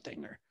 or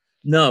something.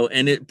 No,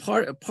 and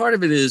part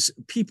of it is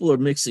people are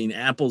mixing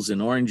apples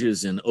and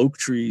oranges and oak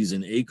trees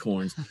and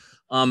acorns.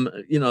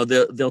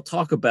 They'll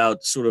talk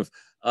about sort of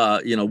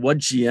what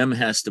GM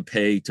has to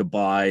pay to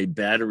buy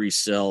battery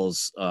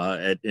cells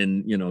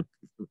in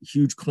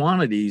huge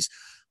quantities,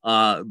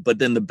 but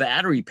then the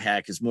battery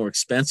pack is more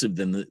expensive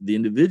than the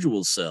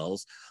individual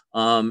cells.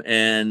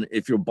 And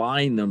if you're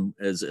buying them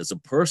as a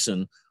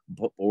person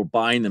or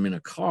buying them in a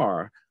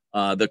car,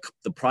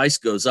 the price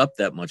goes up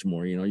that much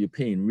more. You're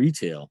paying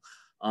retail.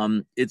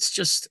 It's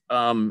just,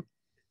 I'm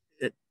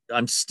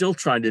still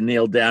trying to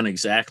nail down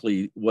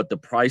exactly what the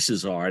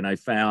prices are. And I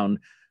found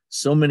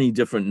so many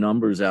different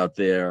numbers out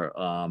there.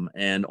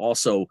 And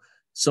also,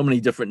 so many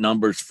different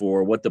numbers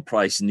for what the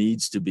price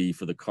needs to be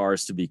for the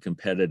cars to be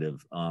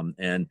competitive.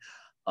 And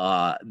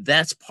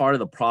that's part of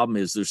the problem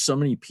is there's so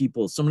many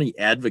people, so many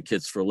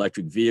advocates for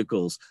electric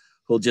vehicles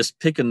who'll just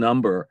pick a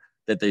number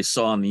that they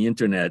saw on the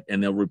internet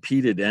and they'll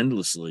repeat it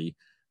endlessly.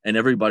 And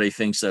everybody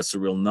thinks that's a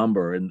real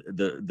number. And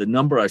the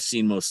number I've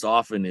seen most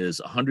often is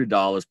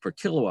 $100 per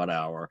kilowatt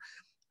hour.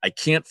 I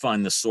can't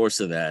find the source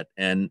of that.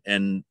 And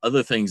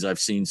other things I've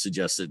seen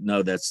suggest that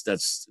no, that's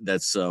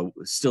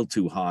still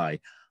too high,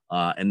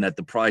 and that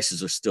the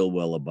prices are still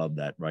well above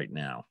that right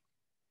now.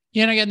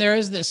 Yeah, and again, there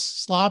is this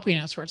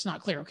sloppiness where it's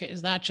not clear. Okay,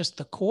 is that just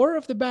the core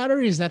of the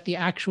battery? Is that the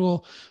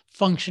actual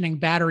functioning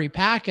battery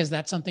pack? Is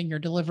that something you're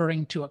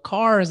delivering to a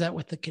car? Is that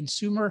with the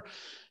consumer?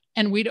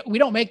 And we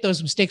don't make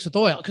those mistakes with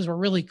oil because we're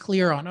really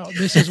clear on,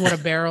 this is what a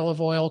barrel of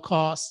oil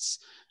costs.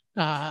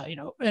 And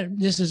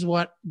this is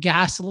what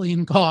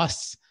gasoline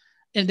costs.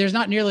 And there's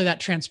not nearly that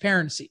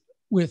transparency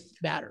with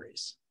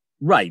batteries.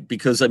 Right.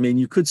 Because, I mean,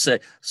 you could say,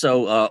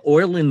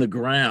 oil in the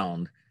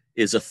ground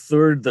is a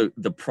third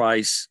the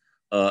price,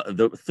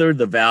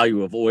 the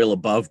value of oil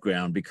above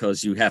ground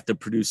because you have to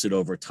produce it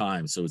over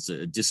time. So it's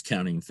a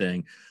discounting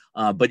thing.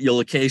 But you'll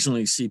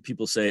occasionally see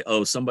people say,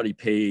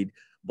 somebody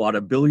bought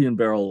a billion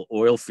barrel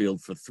oil field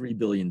for $3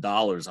 billion.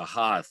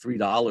 Aha,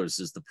 $3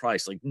 is the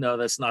price. Like, no,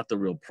 that's not the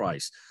real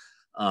price.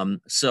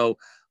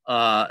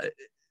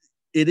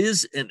 It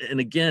is. And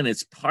again,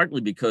 it's partly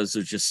because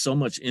there's just so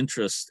much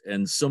interest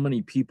and so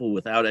many people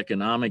without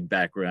economic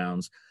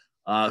backgrounds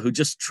who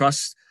just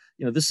trust.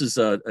 This is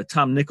a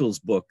Tom Nichols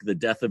book, The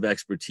Death of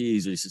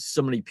Expertise. He says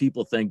so many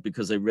people think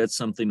because they read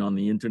something on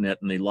the internet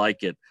and they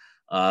like it,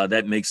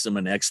 that makes them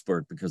an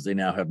expert because they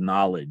now have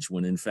knowledge,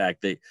 when in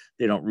fact they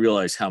don't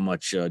realize how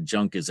much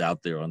junk is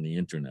out there on the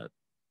internet.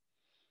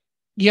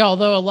 Yeah,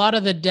 although a lot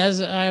of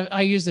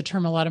I use the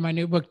term a lot in my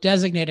new book,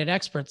 designated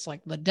experts,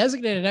 like the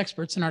designated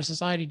experts in our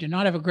society do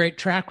not have a great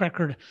track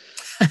record,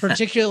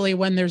 particularly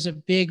when there's a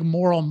big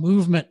moral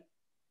movement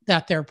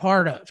that they're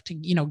part of to,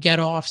 get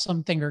off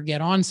something or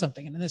get on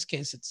something. And in this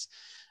case,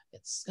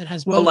 it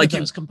has both of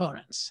those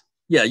components.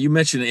 Yeah, you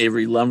mentioned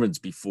Avery Lumrins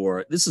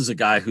before. This is a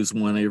guy who's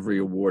won every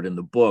award in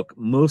the book,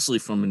 mostly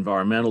from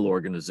environmental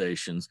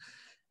organizations.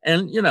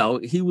 And,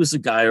 he was a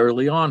guy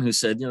early on who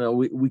said,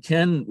 we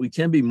can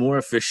be more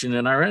efficient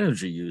in our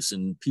energy use.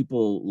 And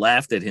people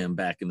laughed at him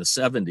back in the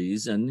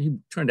 70s, and he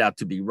turned out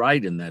to be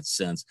right in that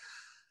sense.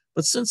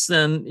 But since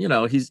then,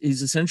 he's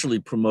essentially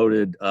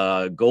promoted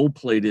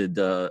gold-plated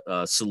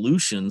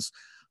solutions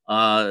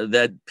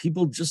that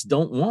people just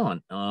don't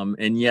want.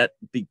 And yet,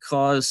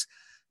 because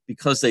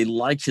they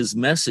like his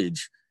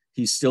message,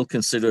 he's still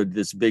considered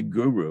this big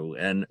guru.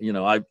 And,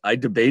 I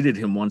debated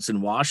him once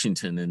in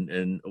Washington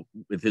and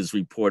with his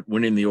report,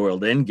 Winning the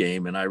Oiled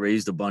Endgame. And I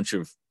raised a bunch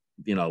of,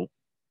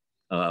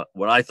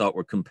 what I thought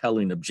were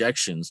compelling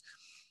objections.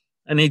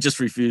 And he just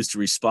refused to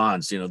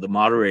respond. So, the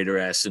moderator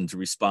asked him to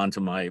respond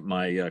to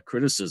my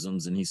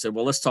criticisms. And he said,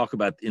 well, let's talk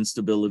about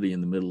instability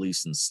in the Middle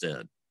East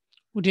instead.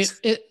 Well, is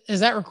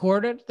that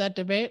recorded, that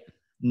debate?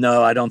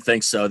 No, I don't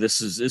think so. This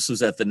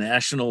was at the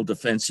National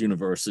Defense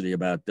University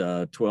about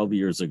 12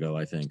 years ago,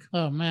 I think.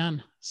 Oh,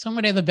 man. So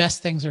many of the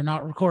best things are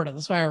not recorded.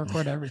 That's why I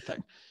record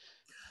everything.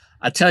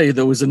 I tell you,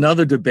 there was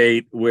another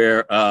debate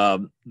where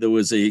there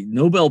was a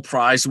Nobel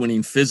Prize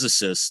winning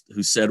physicist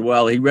who said,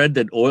 well, he read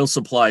that oil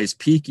supply is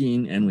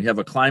peaking and we have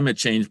a climate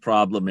change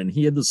problem. And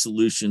he had the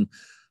solution,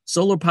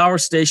 solar power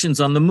stations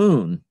on the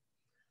moon.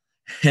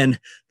 And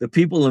the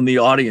people in the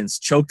audience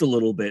choked a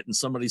little bit. And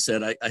somebody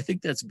said, I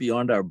think that's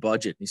beyond our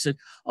budget. And he said,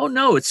 oh,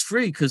 no, it's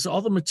free because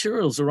all the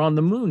materials are on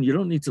the moon. You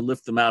don't need to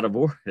lift them out of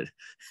orbit.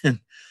 And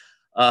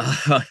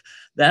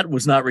that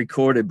was not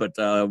recorded, but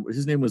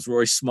his name was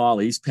Roy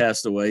Smalley. He's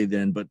passed away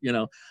then. But,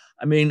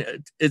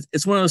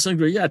 it's one of those things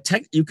where,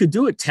 you could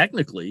do it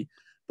technically,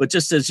 but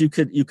just as you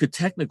could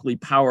technically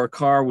power a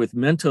car with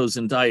Mentos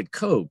and Diet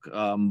Coke,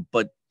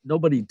 but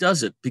nobody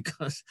does it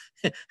because,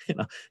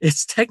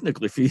 it's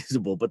technically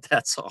feasible, but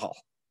that's all.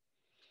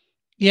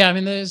 Yeah. I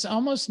mean, there's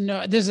almost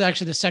this is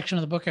actually the section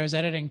of the book I was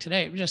editing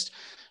today.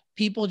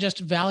 People just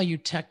value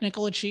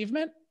technical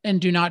achievement and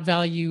do not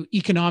value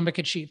economic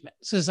achievement.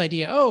 So this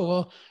idea,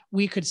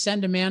 we could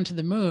send a man to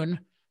the moon,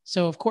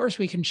 so of course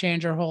we can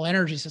change our whole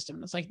energy system.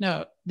 And it's like,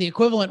 no, the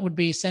equivalent would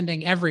be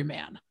sending every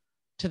man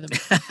to the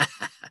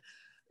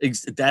moon.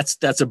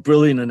 That's a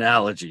brilliant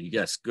analogy.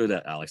 Yes. Good,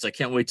 Alex. I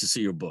can't wait to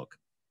see your book.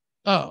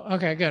 Oh,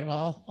 okay, good.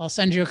 Well, I'll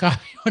send you a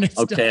copy when it's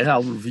done. Okay,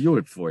 I'll review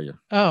it for you.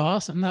 Oh,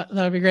 awesome. That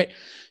would be great.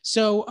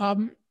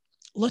 So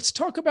let's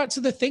talk about,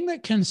 the thing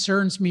that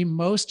concerns me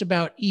most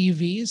about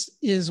EVs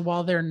is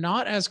while they're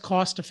not as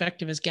cost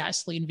effective as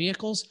gasoline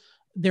vehicles,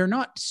 they're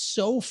not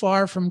so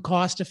far from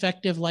cost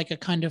effective like a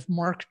kind of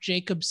Mark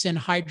Jacobson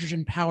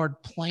hydrogen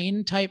powered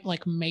plane type,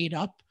 like made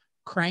up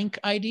crank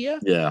idea.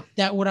 Yeah.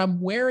 That what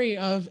I'm wary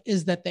of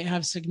is that they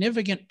have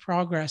significant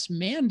progress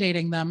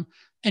mandating them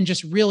and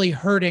just really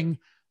hurting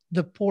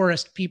the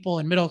poorest people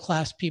and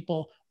middle-class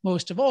people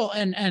most of all.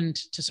 And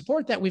to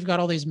support that, we've got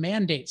all these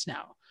mandates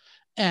now.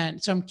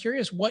 And so I'm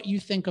curious what you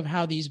think of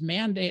how these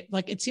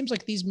it seems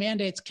like these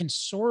mandates can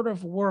sort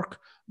of work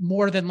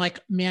more than like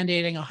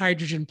mandating a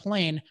hydrogen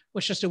plane,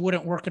 which just, it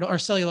wouldn't work at all, or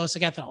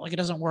cellulosic ethanol, like it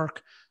doesn't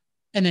work.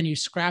 And then you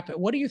scrap it.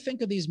 What do you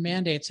think of these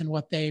mandates and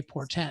what they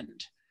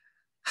portend?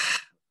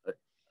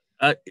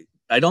 I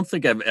don't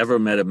think I've ever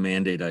met a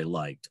mandate I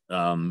liked.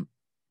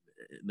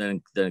 That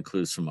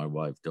includes from my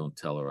wife. Don't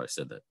tell her I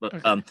said that. But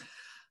okay.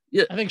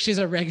 Yeah, I think she's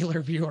a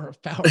regular viewer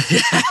of Power.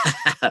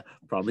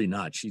 Probably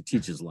not. She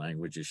teaches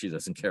languages. She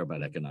doesn't care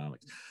about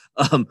economics.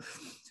 A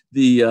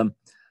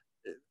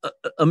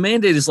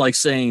mandate is like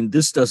saying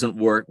this doesn't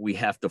work. We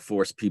have to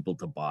force people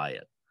to buy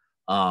it.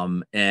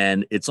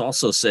 And it's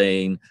also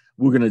saying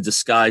we're going to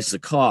disguise the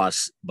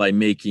costs by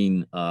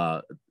making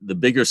the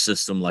bigger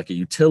system, like a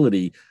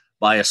utility,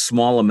 buy a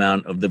small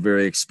amount of the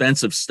very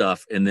expensive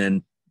stuff and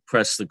then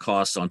press the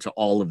cost onto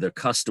all of their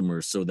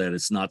customers so that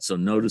it's not so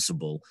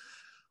noticeable.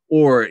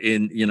 Or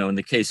in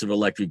the case of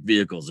electric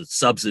vehicles, it's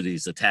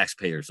subsidies the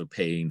taxpayers are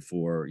paying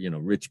for,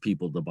 rich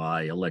people to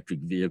buy electric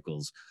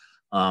vehicles.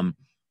 And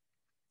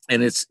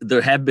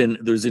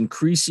there's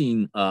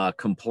increasing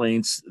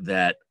complaints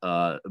that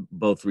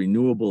both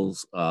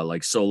renewables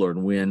like solar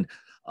and wind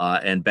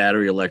and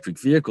battery electric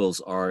vehicles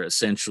are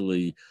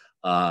essentially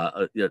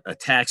a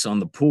tax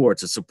on the poor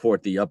to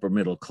support the upper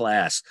middle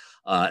class.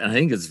 And I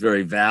think it's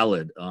very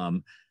valid.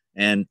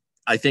 And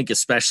I think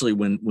especially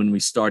when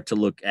we start to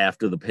look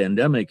after the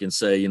pandemic and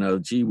say,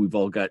 gee,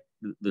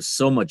 there's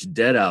so much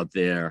debt out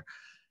there.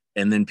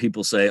 And then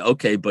people say,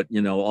 okay, but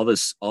all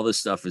this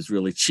stuff is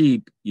really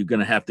cheap. You're going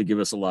to have to give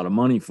us a lot of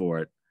money for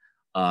it.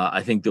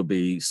 I think there'll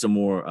be some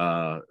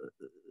more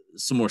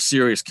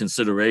serious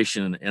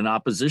consideration and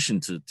opposition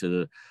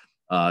to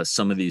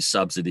some of these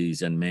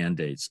subsidies and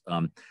mandates.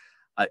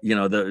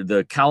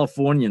 The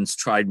Californians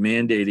tried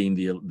mandating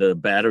the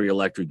battery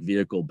electric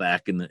vehicle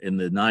back in the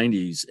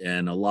 90s,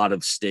 and a lot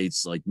of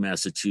states like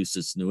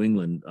Massachusetts, New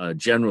England,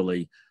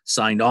 generally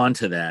signed on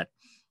to that.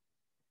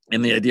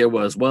 And the idea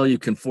was, well, you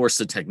can force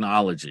the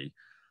technology,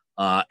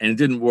 and it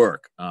didn't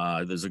work.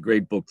 There's a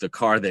great book, The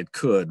Car That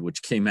Could,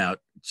 which came out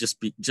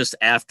just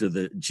after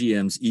the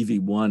GM's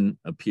EV1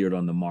 appeared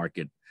on the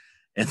market,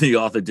 and the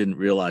author didn't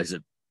realize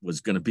it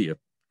was going to be a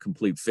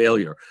complete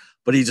failure.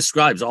 But he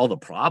describes all the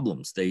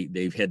problems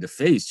they've had to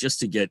face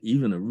just to get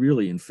even a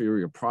really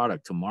inferior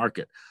product to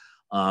market.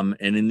 And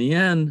in the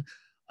end,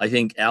 I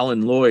think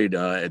Alan Lloyd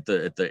at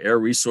the Air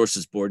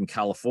Resources Board in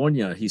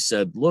California, he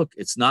said, look,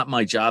 it's not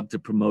my job to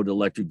promote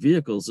electric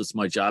vehicles. It's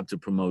my job to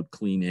promote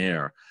clean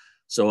air.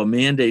 So a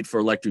mandate for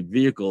electric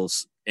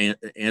vehicles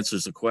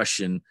answers the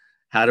question,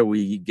 how do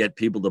we get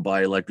people to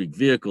buy electric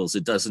vehicles?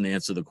 It doesn't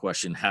answer the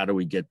question, how do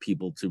we get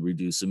people to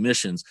reduce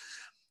emissions?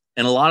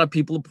 And a lot of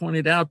people have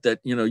pointed out that,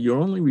 you're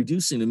only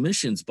reducing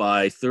emissions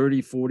by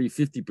 30, 40,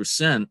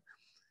 50%,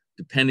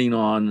 depending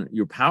on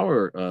your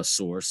power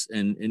source.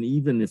 And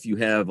even if you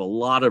have a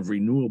lot of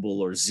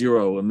renewable or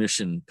zero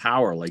emission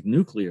power like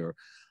nuclear,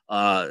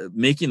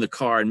 making the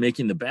car and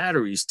making the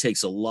batteries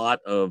takes a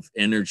lot of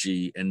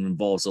energy and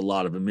involves a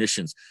lot of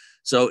emissions.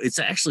 So it's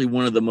actually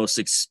one of the most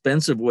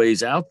expensive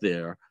ways out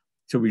there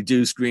to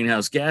reduce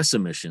greenhouse gas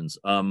emissions.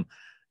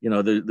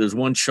 There's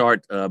one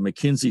chart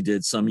McKinsey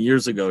did some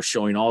years ago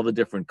showing all the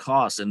different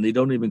costs, and they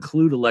don't even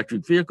include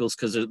electric vehicles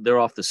because they're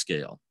off the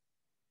scale.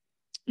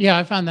 Yeah,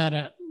 I found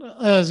that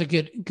was a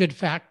good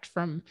fact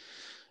from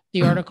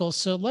the article.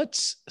 So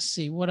let's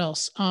see what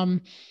else.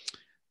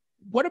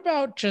 What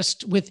about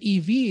just with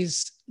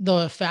EVs,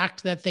 the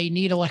fact that they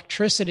need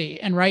electricity,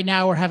 and right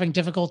now we're having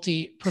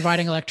difficulty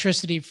providing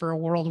electricity for a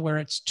world where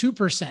it's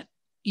 2%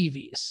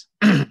 EVs.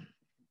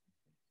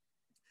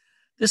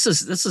 This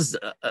is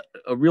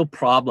a real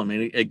problem.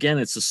 And again,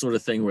 it's the sort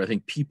of thing where I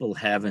think people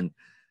haven't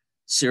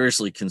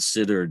seriously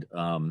considered,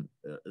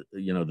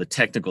 the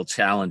technical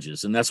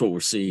challenges. And that's what we're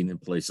seeing in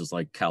places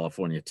like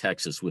California,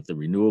 Texas with the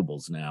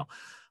renewables now.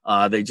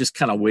 They just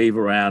kind of wave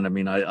around. I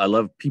mean, I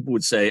love, people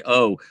would say,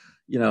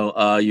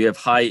 you have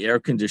high air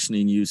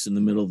conditioning use in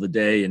the middle of the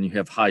day and you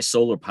have high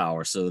solar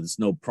power, so there's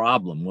no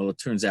problem. Well, it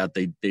turns out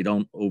they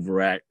don't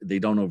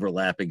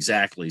overlap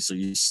exactly. So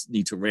you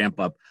need to ramp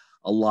up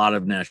a lot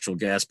of natural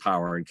gas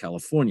power in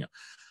California.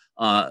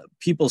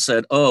 People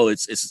said,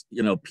 it's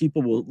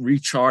people will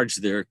recharge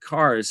their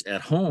cars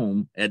at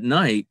home at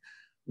night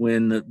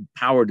when the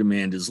power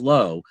demand is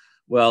low.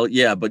 Well,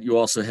 yeah, but you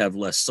also have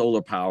less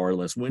solar power,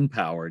 less wind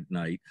power at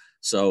night.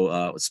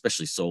 So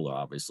especially solar,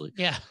 obviously.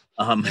 Yeah,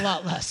 a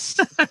lot less.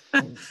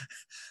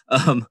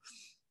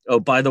 Oh,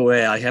 by the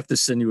way, I have to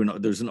send you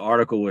there's an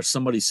article where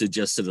somebody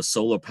suggested a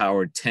solar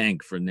powered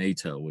tank for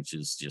NATO, which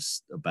is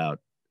just about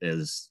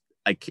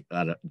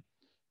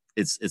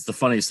it's the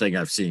funniest thing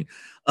I've seen.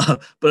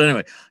 But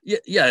anyway,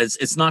 yeah,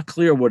 it's not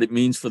clear what it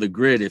means for the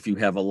grid if you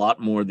have a lot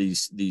more of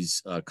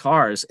these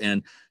cars,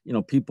 and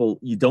people,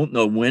 you don't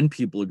know when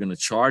people are going to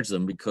charge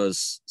them,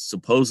 because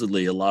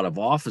supposedly a lot of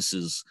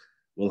offices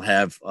will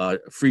have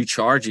free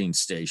charging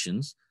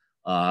stations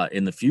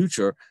in the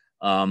future,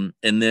 and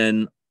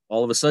then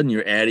all of a sudden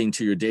you're adding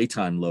to your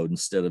daytime load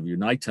instead of your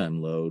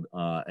nighttime load,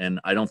 and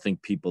I don't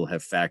think people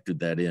have factored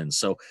that in.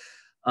 So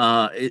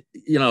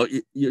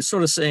You're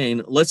sort of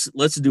saying,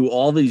 let's do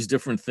all these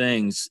different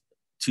things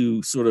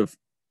to sort of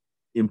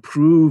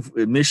improve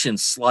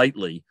emissions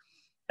slightly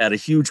at a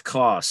huge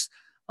cost.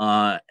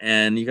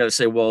 And you got to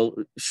say, well,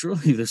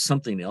 surely there's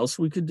something else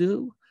we could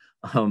do.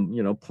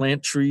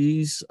 Plant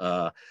trees.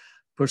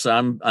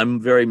 Personally,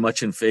 I'm very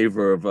much in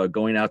favor of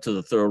going out to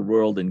the third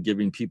world and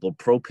giving people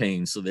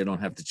propane so they don't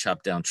have to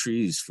chop down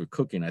trees for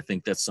cooking. I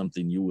think that's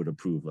something you would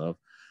approve of.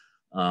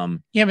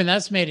 Yeah, I mean,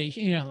 that's made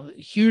a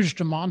huge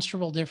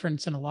demonstrable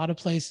difference in a lot of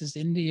places.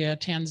 India,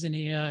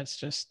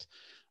 Tanzania.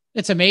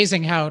 It's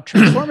amazing how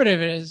transformative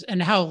it is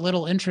and how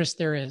little interest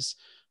there is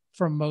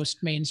from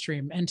most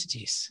mainstream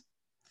entities.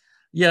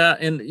 Yeah,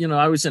 and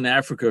I was in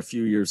Africa a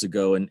few years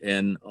ago,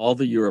 and all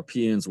the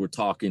Europeans were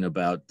talking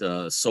about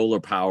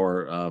solar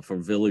power for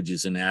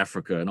villages in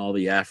Africa, and all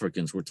the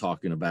Africans were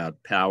talking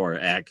about power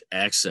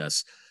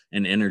access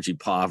and energy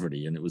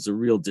poverty, and it was a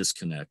real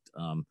disconnect.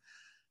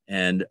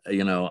 And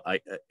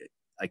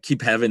I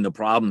keep having the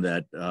problem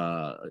that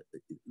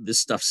this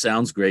stuff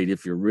sounds great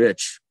if you're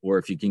rich or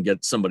if you can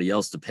get somebody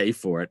else to pay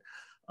for it.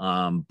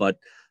 But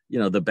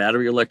the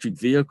battery electric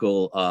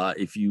vehicle,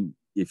 if you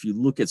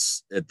look at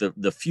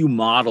the few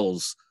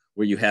models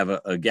where you have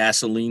a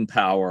gasoline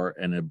power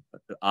and an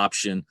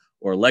option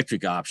or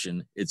electric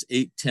option, it's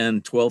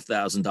 $8,000,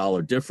 $10,000,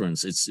 $12,000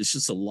 difference. It's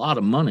just a lot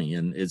of money,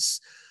 and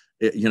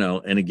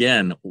and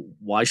again,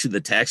 why should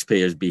the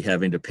taxpayers be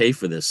having to pay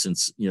for this,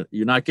 since you're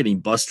not getting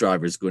bus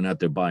drivers going out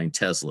there buying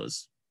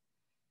Teslas?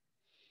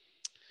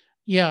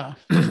 Yeah,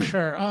 for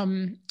sure.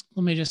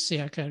 Let me just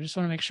see. Okay, I just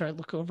want to make sure I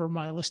look over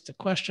my list of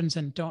questions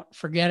and don't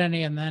forget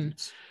any, and then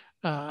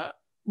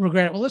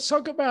regret it. Well, let's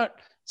talk about.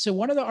 So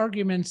one of the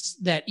arguments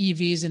that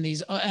EVs and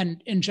these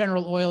and in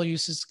general oil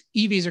uses,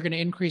 EVs are going to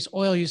increase,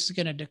 oil use is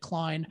going to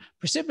decline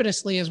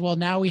precipitously as well.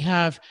 Now we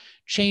have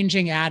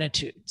changing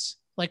attitudes,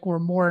 like we're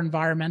more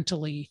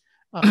environmentally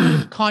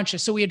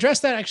conscious. So we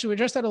addressed that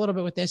a little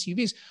bit with the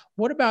SUVs.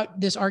 What about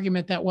this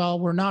argument that, well,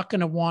 we're not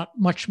going to want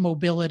much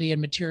mobility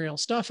and material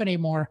stuff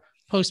anymore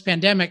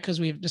post-pandemic because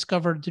we've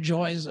discovered the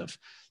joys of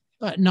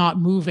not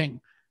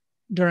moving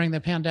during the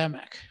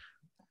pandemic?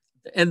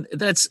 And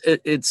this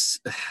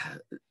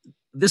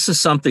is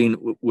something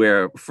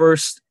where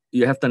first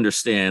you have to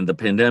understand the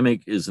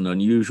pandemic is an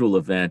unusual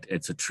event.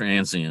 It's a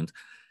transient,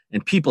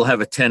 and people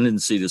have a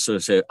tendency to sort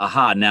of say,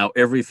 aha, now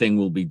everything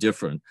will be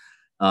different.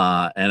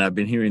 And I've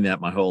been hearing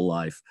that my whole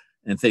life,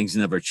 and things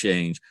never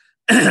change.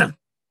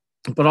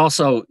 But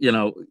also,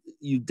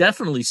 you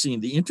definitely seen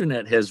the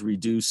internet has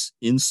reduced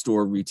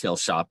in-store retail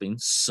shopping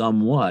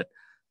somewhat,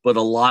 but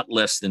a lot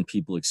less than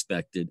people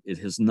expected. It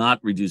has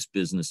not reduced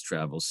business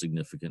travel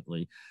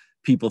significantly.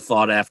 People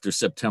thought after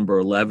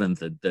September 11th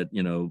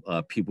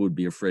that people would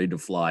be afraid to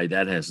fly.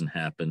 That hasn't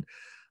happened.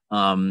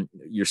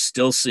 You're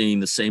still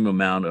seeing the same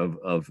amount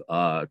of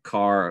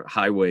car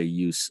highway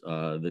use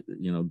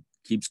that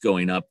keeps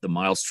going up. The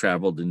miles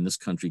traveled in this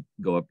country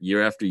go up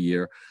year after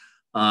year,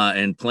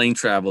 and plane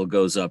travel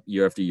goes up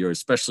year after year,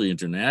 especially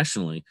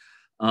internationally.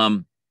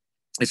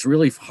 It's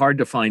really hard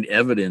to find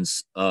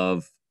evidence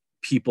of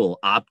people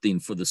opting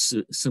for the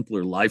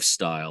simpler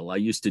lifestyle. I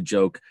used to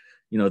joke,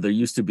 there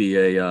used to be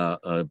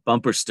a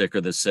bumper sticker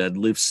that said,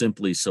 "Live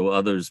simply so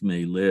others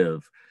may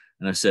live."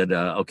 And I said,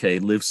 okay,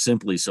 live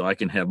simply so I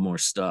can have more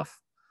stuff.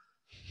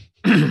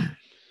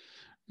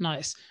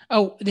 Nice.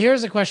 Oh,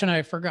 here's a question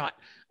I forgot.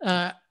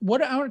 I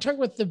want to talk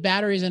about the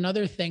batteries and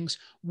other things.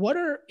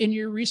 In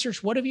your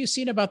research, what have you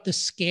seen about the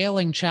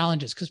scaling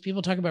challenges? Because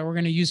people talk about we're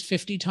going to use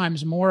 50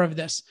 times more of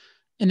this,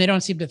 and they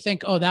don't seem to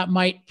think, oh, that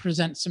might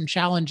present some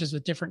challenges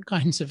with different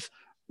kinds of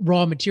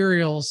raw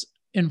materials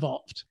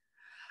involved.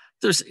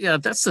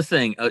 That's the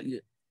thing.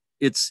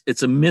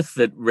 It's a myth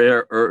that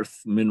rare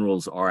earth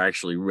minerals are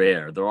actually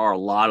rare. There are a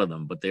lot of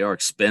them, but they are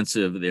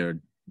expensive. They're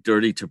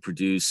dirty to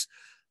produce.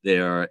 They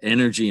are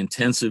energy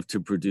intensive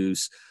to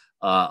produce.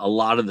 A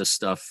lot of the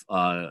stuff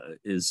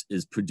is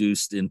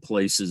produced in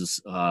places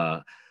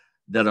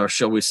that are,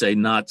 shall we say,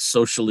 not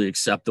socially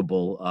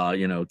acceptable.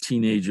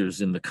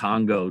 Teenagers in the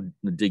Congo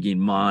digging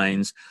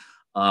mines,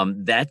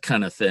 that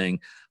kind of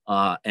thing.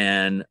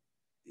 And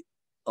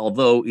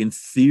although in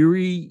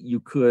theory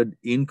you could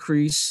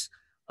increase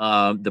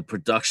the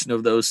production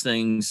of those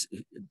things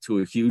to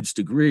a huge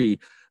degree,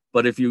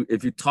 but if you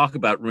talk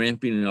about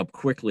ramping it up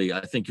quickly,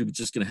 I think you're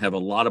just going to have a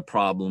lot of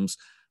problems,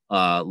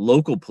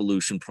 local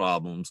pollution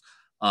problems,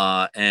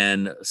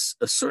 and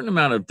a certain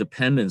amount of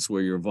dependence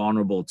where you're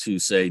vulnerable to,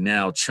 say,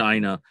 now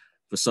China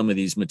for some of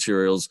these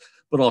materials,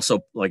 but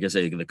also, like I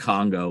say, the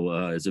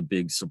Congo is a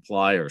big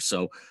supplier.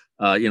 So,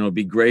 it'd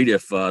be great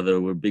if there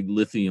were big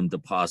lithium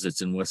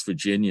deposits in West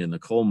Virginia and the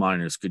coal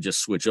miners could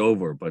just switch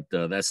over, but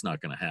that's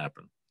not going to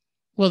happen.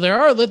 Well,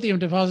 there are lithium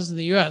deposits in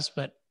the U.S.,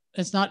 but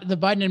it's not. The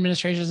Biden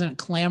administration isn't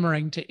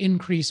clamoring to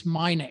increase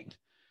mining.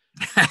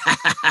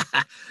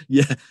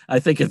 Yeah, I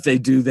think if they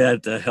do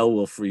that, hell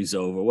will freeze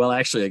over. Well,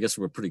 actually, I guess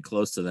we're pretty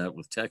close to that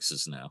with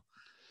Texas now.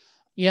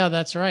 Yeah,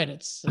 that's right.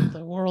 It's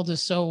the world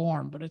is so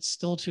warm, but it's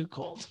still too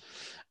cold.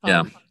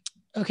 Yeah.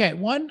 Okay.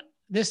 One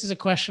this is a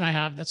question I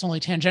have that's only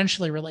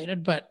tangentially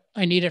related, but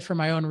I need it for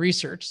my own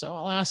research. So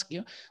I'll ask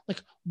you,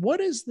 like,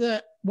 what's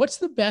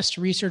the best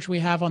research we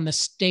have on the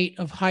state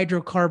of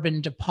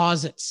hydrocarbon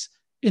deposits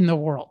in the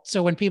world?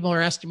 So when people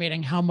are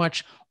estimating how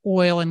much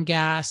oil and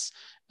gas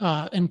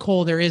and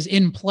coal there is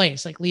in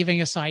place, like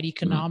leaving aside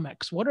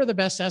economics, what are the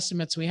best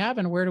estimates we have,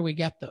 and where do we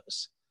get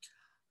those?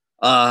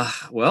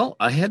 Well,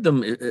 I had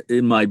them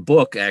in my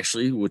book,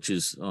 actually, which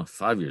is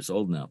 5 years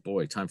old now.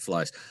 Boy, time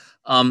flies.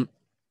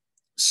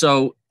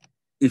 So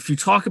if you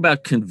talk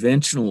about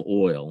conventional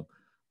oil,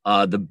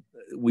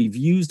 we've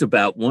used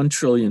about 1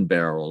 trillion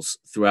barrels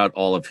throughout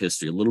all of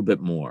history, a little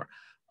bit more.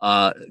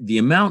 The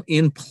amount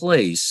in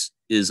place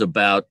is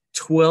about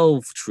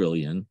 12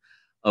 trillion,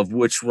 of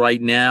which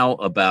right now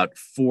about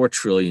 4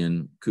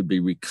 trillion could be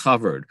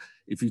recovered.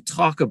 If you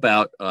talk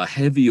about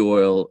heavy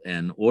oil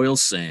and oil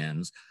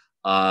sands,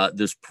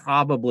 there's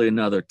probably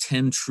another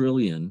 10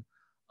 trillion,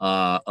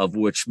 of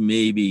which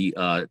maybe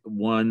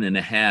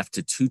 1.5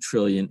 to 2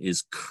 trillion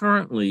is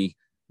currently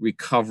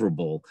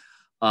recoverable.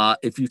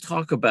 If you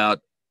talk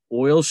about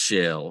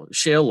shale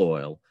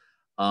oil,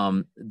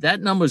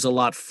 that number is a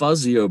lot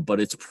fuzzier, but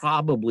it's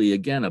probably,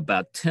 again,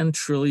 about 10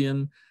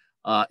 trillion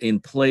in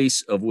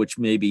place, of which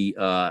maybe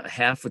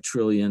 0.5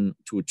 trillion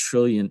to 1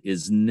 trillion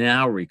is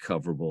now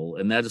recoverable.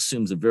 And that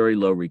assumes a very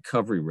low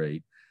recovery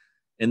rate.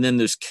 And then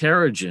there's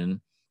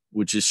Kerogen,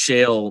 which is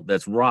shale,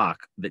 that's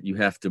rock that you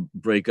have to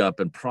break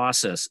up and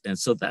process. And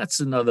so that's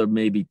another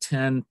maybe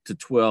 10 to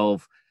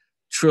 12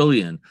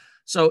 trillion.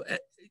 So,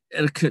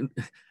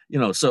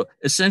 so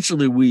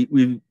essentially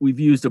we've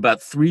used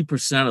about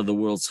 3% of the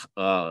world's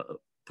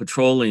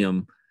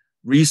petroleum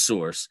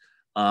resource.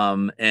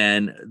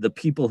 And the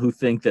people who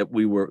think that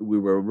we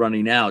were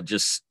running out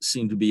just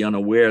seem to be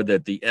unaware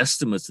that the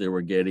estimates they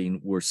were getting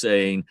were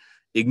saying,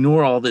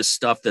 ignore all this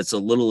stuff that's a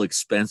little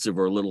expensive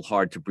or a little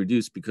hard to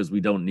produce because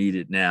we don't need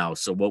it now.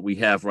 So what we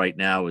have right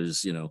now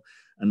is,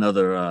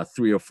 another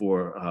 300 or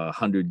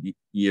 400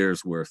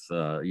 years worth,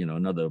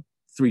 another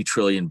 3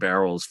 trillion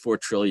barrels, 4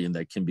 trillion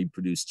that can be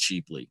produced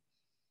cheaply.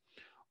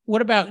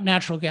 What about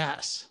natural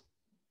gas?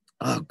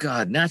 Oh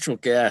God, natural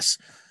gas.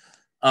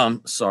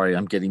 Sorry,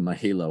 I'm getting my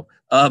halo.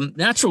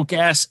 Natural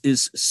gas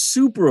is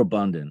super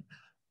abundant.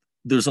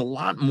 There's a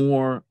lot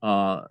more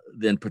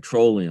than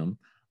petroleum.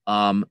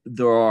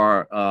 There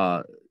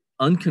are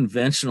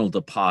unconventional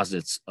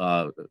deposits,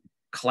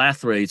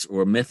 clathrates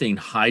or methane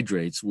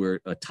hydrates,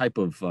 where a type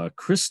of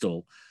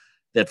crystal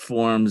that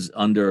forms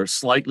under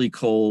slightly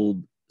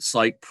cold,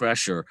 slight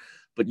pressure,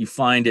 but you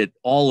find it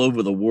all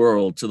over the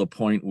world to the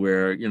point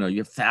where, you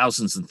have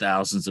thousands and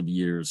thousands of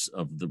years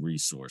of the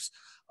resource.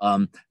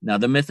 Now,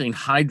 the methane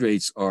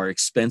hydrates are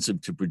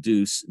expensive to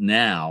produce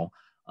now,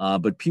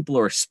 but people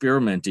are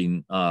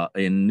experimenting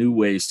in new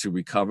ways to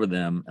recover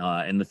them.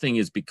 And the thing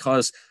is,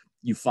 because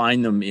you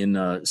find them in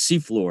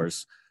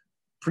seafloors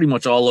pretty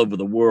much all over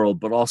the world,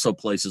 but also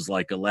places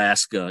like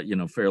Alaska,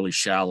 fairly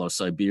shallow,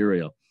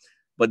 Siberia.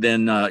 But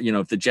then,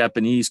 if the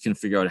Japanese can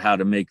figure out how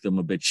to make them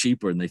a bit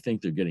cheaper and they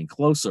think they're getting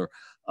closer,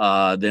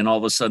 then all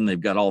of a sudden they've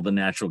got all the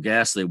natural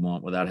gas they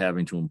want without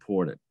having to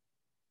import it.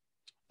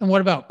 And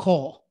what about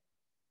coal?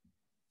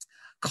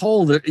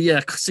 Coal,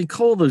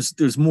 coal,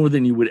 there's more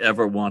than you would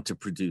ever want to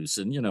produce.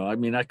 And,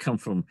 I come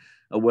from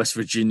a West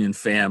Virginian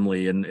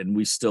family, and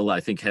we still,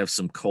 I think, have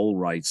some coal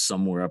rights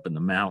somewhere up in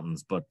the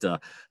mountains. But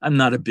I'm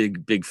not a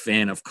big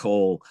fan of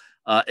coal,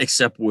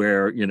 except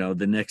where,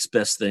 the next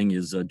best thing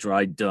is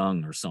dried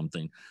dung or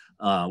something,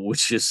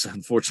 which is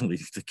unfortunately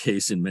the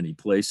case in many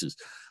places.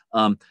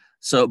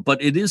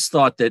 But it is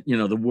thought that,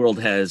 the world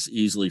has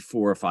easily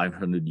 400 or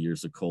 500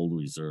 years of coal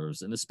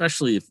reserves. And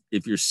especially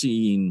if you're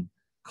seeing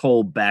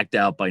coal backed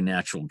out by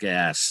natural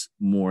gas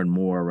more and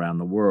more around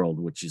the world,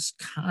 which is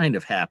kind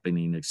of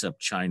happening except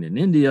China and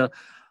India,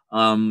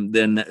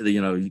 then,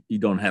 you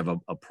don't have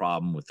a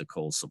problem with the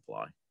coal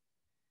supply.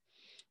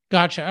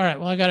 Gotcha. All right.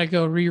 Well, I got to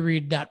go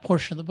reread that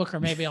portion of the book, or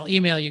maybe I'll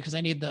email you because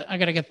I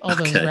got to get all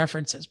those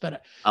references.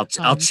 But I'll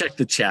check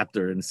the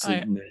chapter and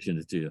mention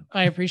it to you.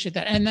 I appreciate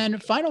that. And then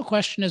final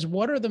question is,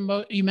 what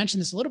are you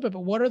mentioned this a little bit,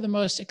 but what are the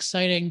most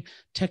exciting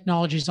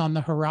technologies on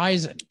the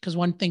horizon? Because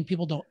one thing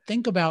people don't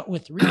think about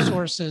with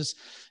resources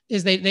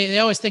is they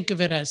always think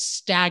of it as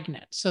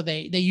stagnant. So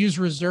they use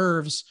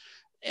reserves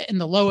in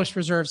the lowest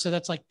reserve. So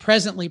that's like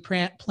presently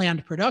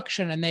planned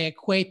production, and they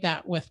equate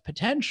that with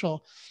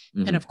potential.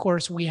 Mm-hmm. And of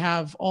course, we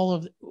have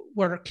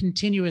we're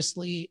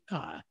continuously,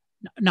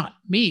 not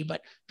me,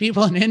 but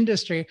people in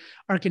industry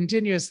are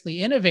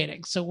continuously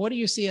innovating. So what do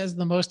you see as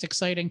the most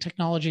exciting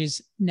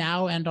technologies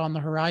now and on the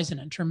horizon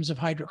in terms of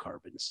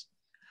hydrocarbons?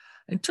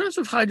 In terms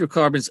of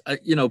hydrocarbons,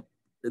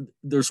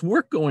 there's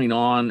work going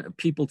on,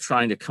 people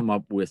trying to come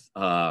up with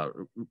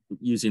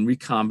using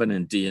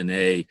recombinant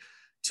DNA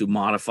to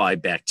modify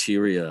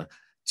bacteria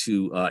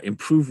to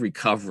improve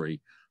recovery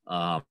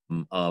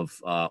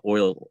of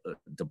oil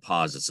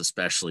deposits,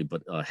 especially,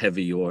 but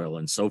heavy oil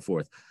and so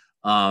forth.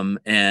 And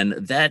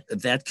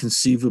that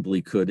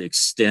conceivably could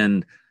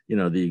extend,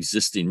 the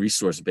existing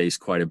resource base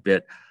quite a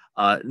bit.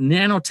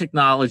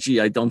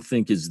 Nanotechnology, I don't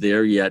think is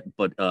there yet,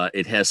 but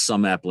it has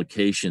some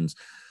applications.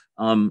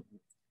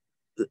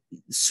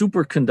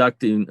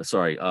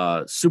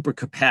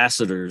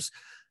 Supercapacitors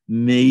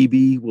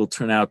maybe will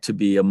turn out to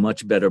be a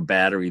much better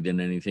battery than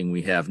anything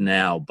we have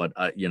now, but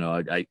I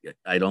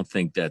don't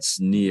think that's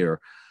near.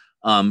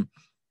 I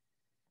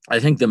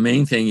think the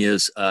main thing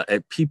is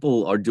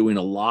people are doing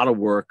a lot of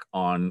work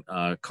on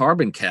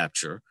carbon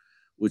capture,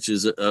 which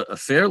is a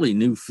fairly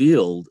new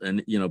field,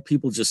 and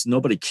people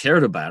nobody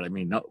cared about it. I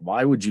mean,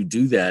 why would you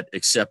do that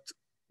except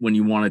when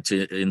you wanted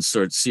to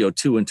insert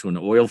CO2 into an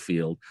oil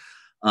field?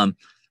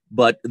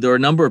 But there are a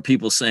number of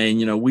people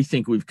saying, we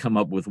think we've come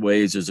up with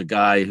ways. There's a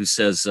guy who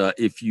says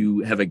if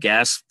you have a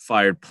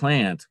gas-fired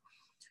plant,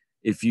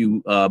 if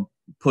you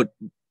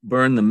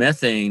burn the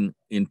methane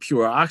in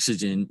pure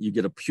oxygen, you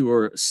get a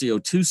pure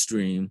CO2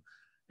 stream,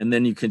 and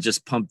then you can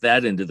just pump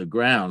that into the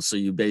ground. So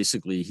you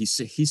basically, he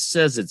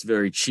says it's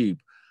very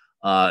cheap.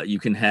 You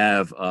can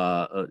have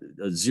a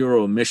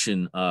zero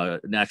emission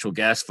natural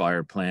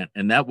gas-fired plant,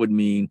 and that would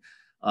mean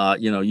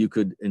you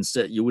could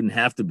you wouldn't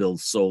have to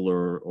build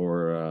solar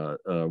or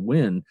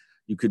wind.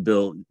 You could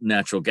build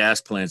natural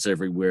gas plants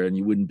everywhere, and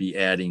you wouldn't be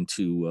adding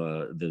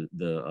to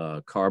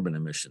the carbon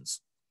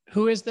emissions.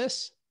 Who is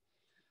this?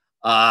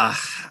 I'll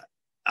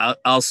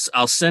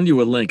send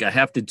you a link. I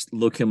have to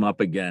look him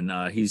up again.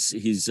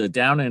 He's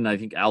down in, I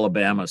think,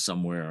 Alabama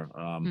somewhere.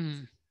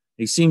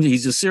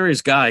 He's a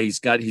serious guy. He's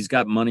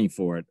got money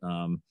for it.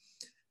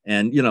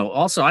 And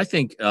also I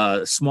think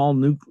small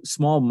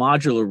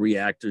modular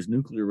reactors,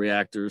 nuclear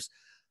reactors,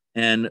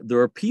 and there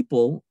are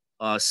people,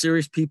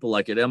 serious people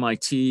like at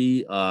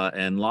MIT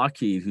and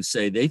Lockheed, who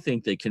say they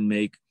think they can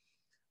make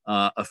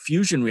a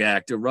fusion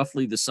reactor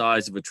roughly the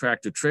size of a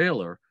tractor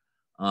trailer,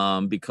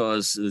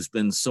 because there's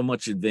been so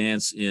much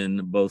advance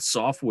in both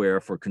software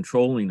for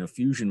controlling a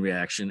fusion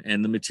reaction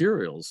and the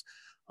materials,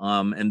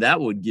 and that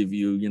would give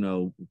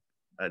you,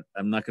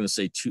 I'm not going to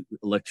say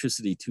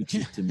electricity too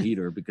cheap to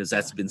meter, because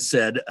that's been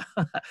said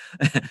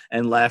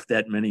and laughed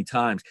at many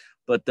times,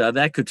 but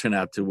that could turn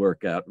out to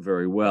work out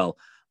very well.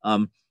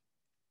 I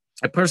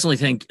personally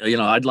think,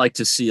 I'd like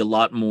to see a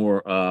lot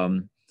more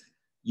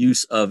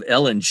use of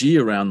LNG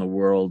around the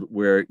world,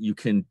 where you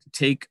can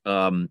take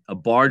a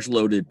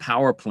barge-loaded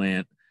power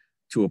plant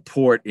to a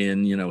port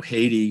in,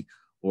 Haiti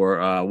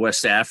or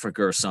West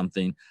Africa or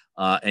something,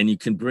 and you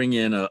can bring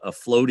in a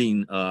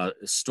floating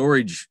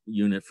storage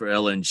unit for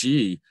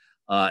LNG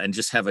and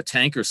just have a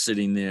tanker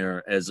sitting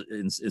there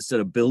instead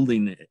of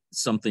building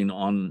something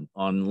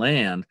on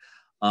land,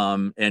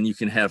 and you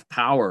can have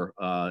power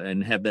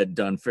and have that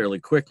done fairly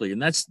quickly. And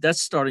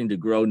that's starting to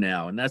grow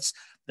now, and that's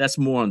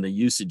more on the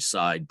usage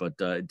side, but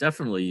it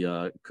definitely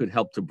could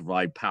help to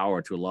provide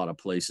power to a lot of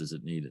places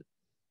that need it.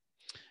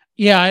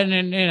 Yeah, and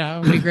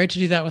it would be great to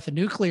do that with a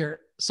nuclear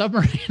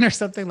submarine or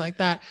something like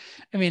that.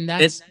 I mean,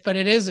 but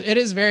it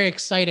is very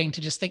exciting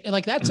to just think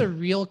like that's a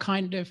real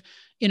kind of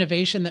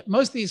innovation that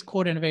most of these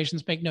quote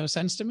innovations make no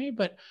sense to me,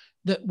 but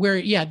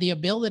the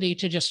ability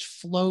to just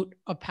float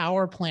a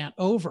power plant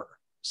over,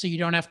 so you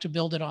don't have to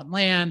build it on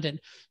land, and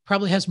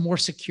probably has more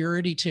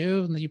security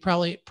too. And you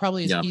probably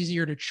is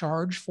easier to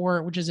charge for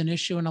it, which is an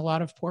issue in a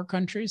lot of poor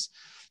countries.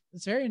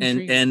 It's very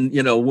intriguing. And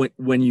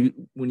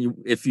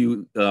if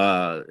you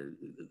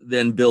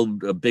then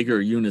build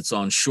bigger units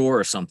on shore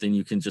or something,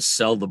 you can just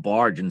sell the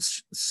barge and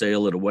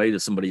sail it away to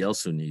somebody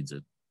else who needs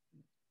it.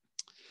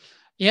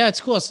 Yeah, it's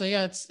cool. So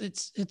yeah,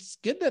 it's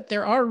good that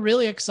there are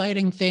really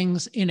exciting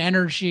things in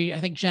energy,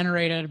 I think,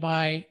 generated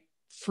by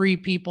free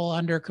people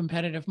under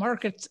competitive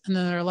markets. And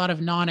then there are a lot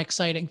of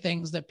non-exciting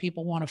things that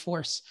people want to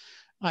force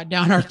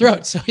down our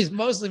throats. So he's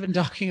mostly been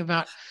talking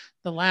about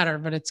the latter,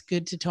 but it's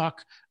good to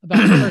talk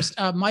about it first.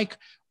 Mike,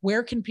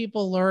 where can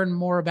people learn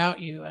more about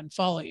you and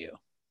follow you?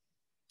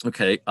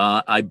 Okay.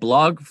 I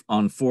blog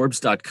on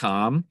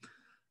Forbes.com.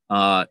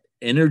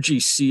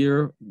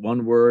 EnergySeer,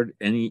 one word,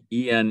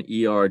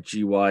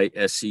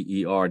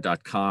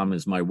 ENERGYSEER.com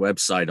is my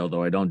website,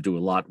 although I don't do a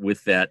lot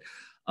with that.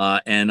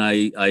 And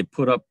I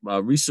put up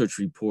research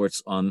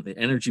reports on the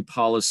Energy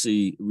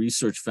Policy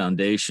Research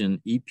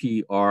Foundation,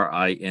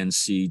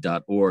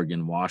 EPRINC.org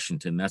in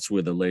Washington. That's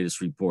where the latest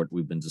report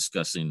we've been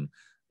discussing,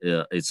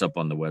 it's up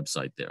on the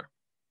website there.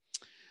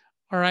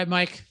 All right,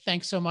 Mike,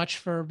 thanks so much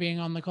for being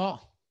on the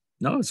call.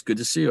 No, it's good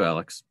to see you,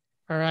 Alex.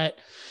 All right.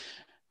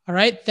 All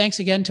right. Thanks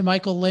again to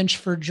Michael Lynch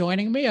for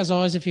joining me. As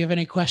always, if you have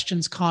any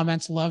questions,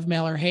 comments, love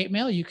mail, or hate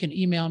mail, you can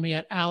email me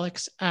at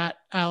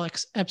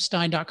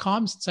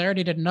alex@alexepstein.com. Since I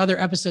already did another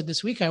episode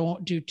this week, I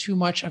won't do too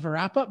much of a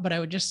wrap up, but I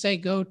would just say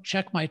go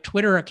check my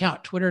Twitter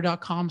account,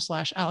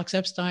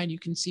 twitter.com/alexepstein. You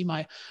can see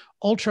my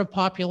ultra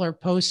popular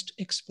post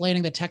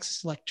explaining the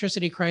Texas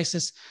electricity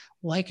crisis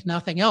like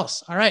nothing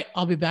else. All right.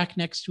 I'll be back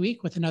next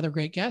week with another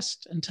great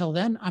guest. Until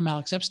then, I'm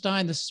Alex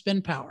Epstein. This has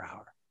been Power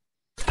Hour.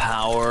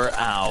 Power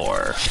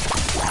Hour.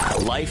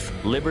 Life,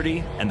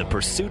 liberty, and the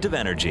pursuit of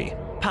energy.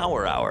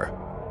 Power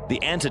Hour.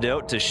 The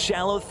antidote to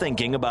shallow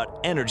thinking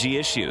about energy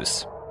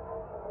issues.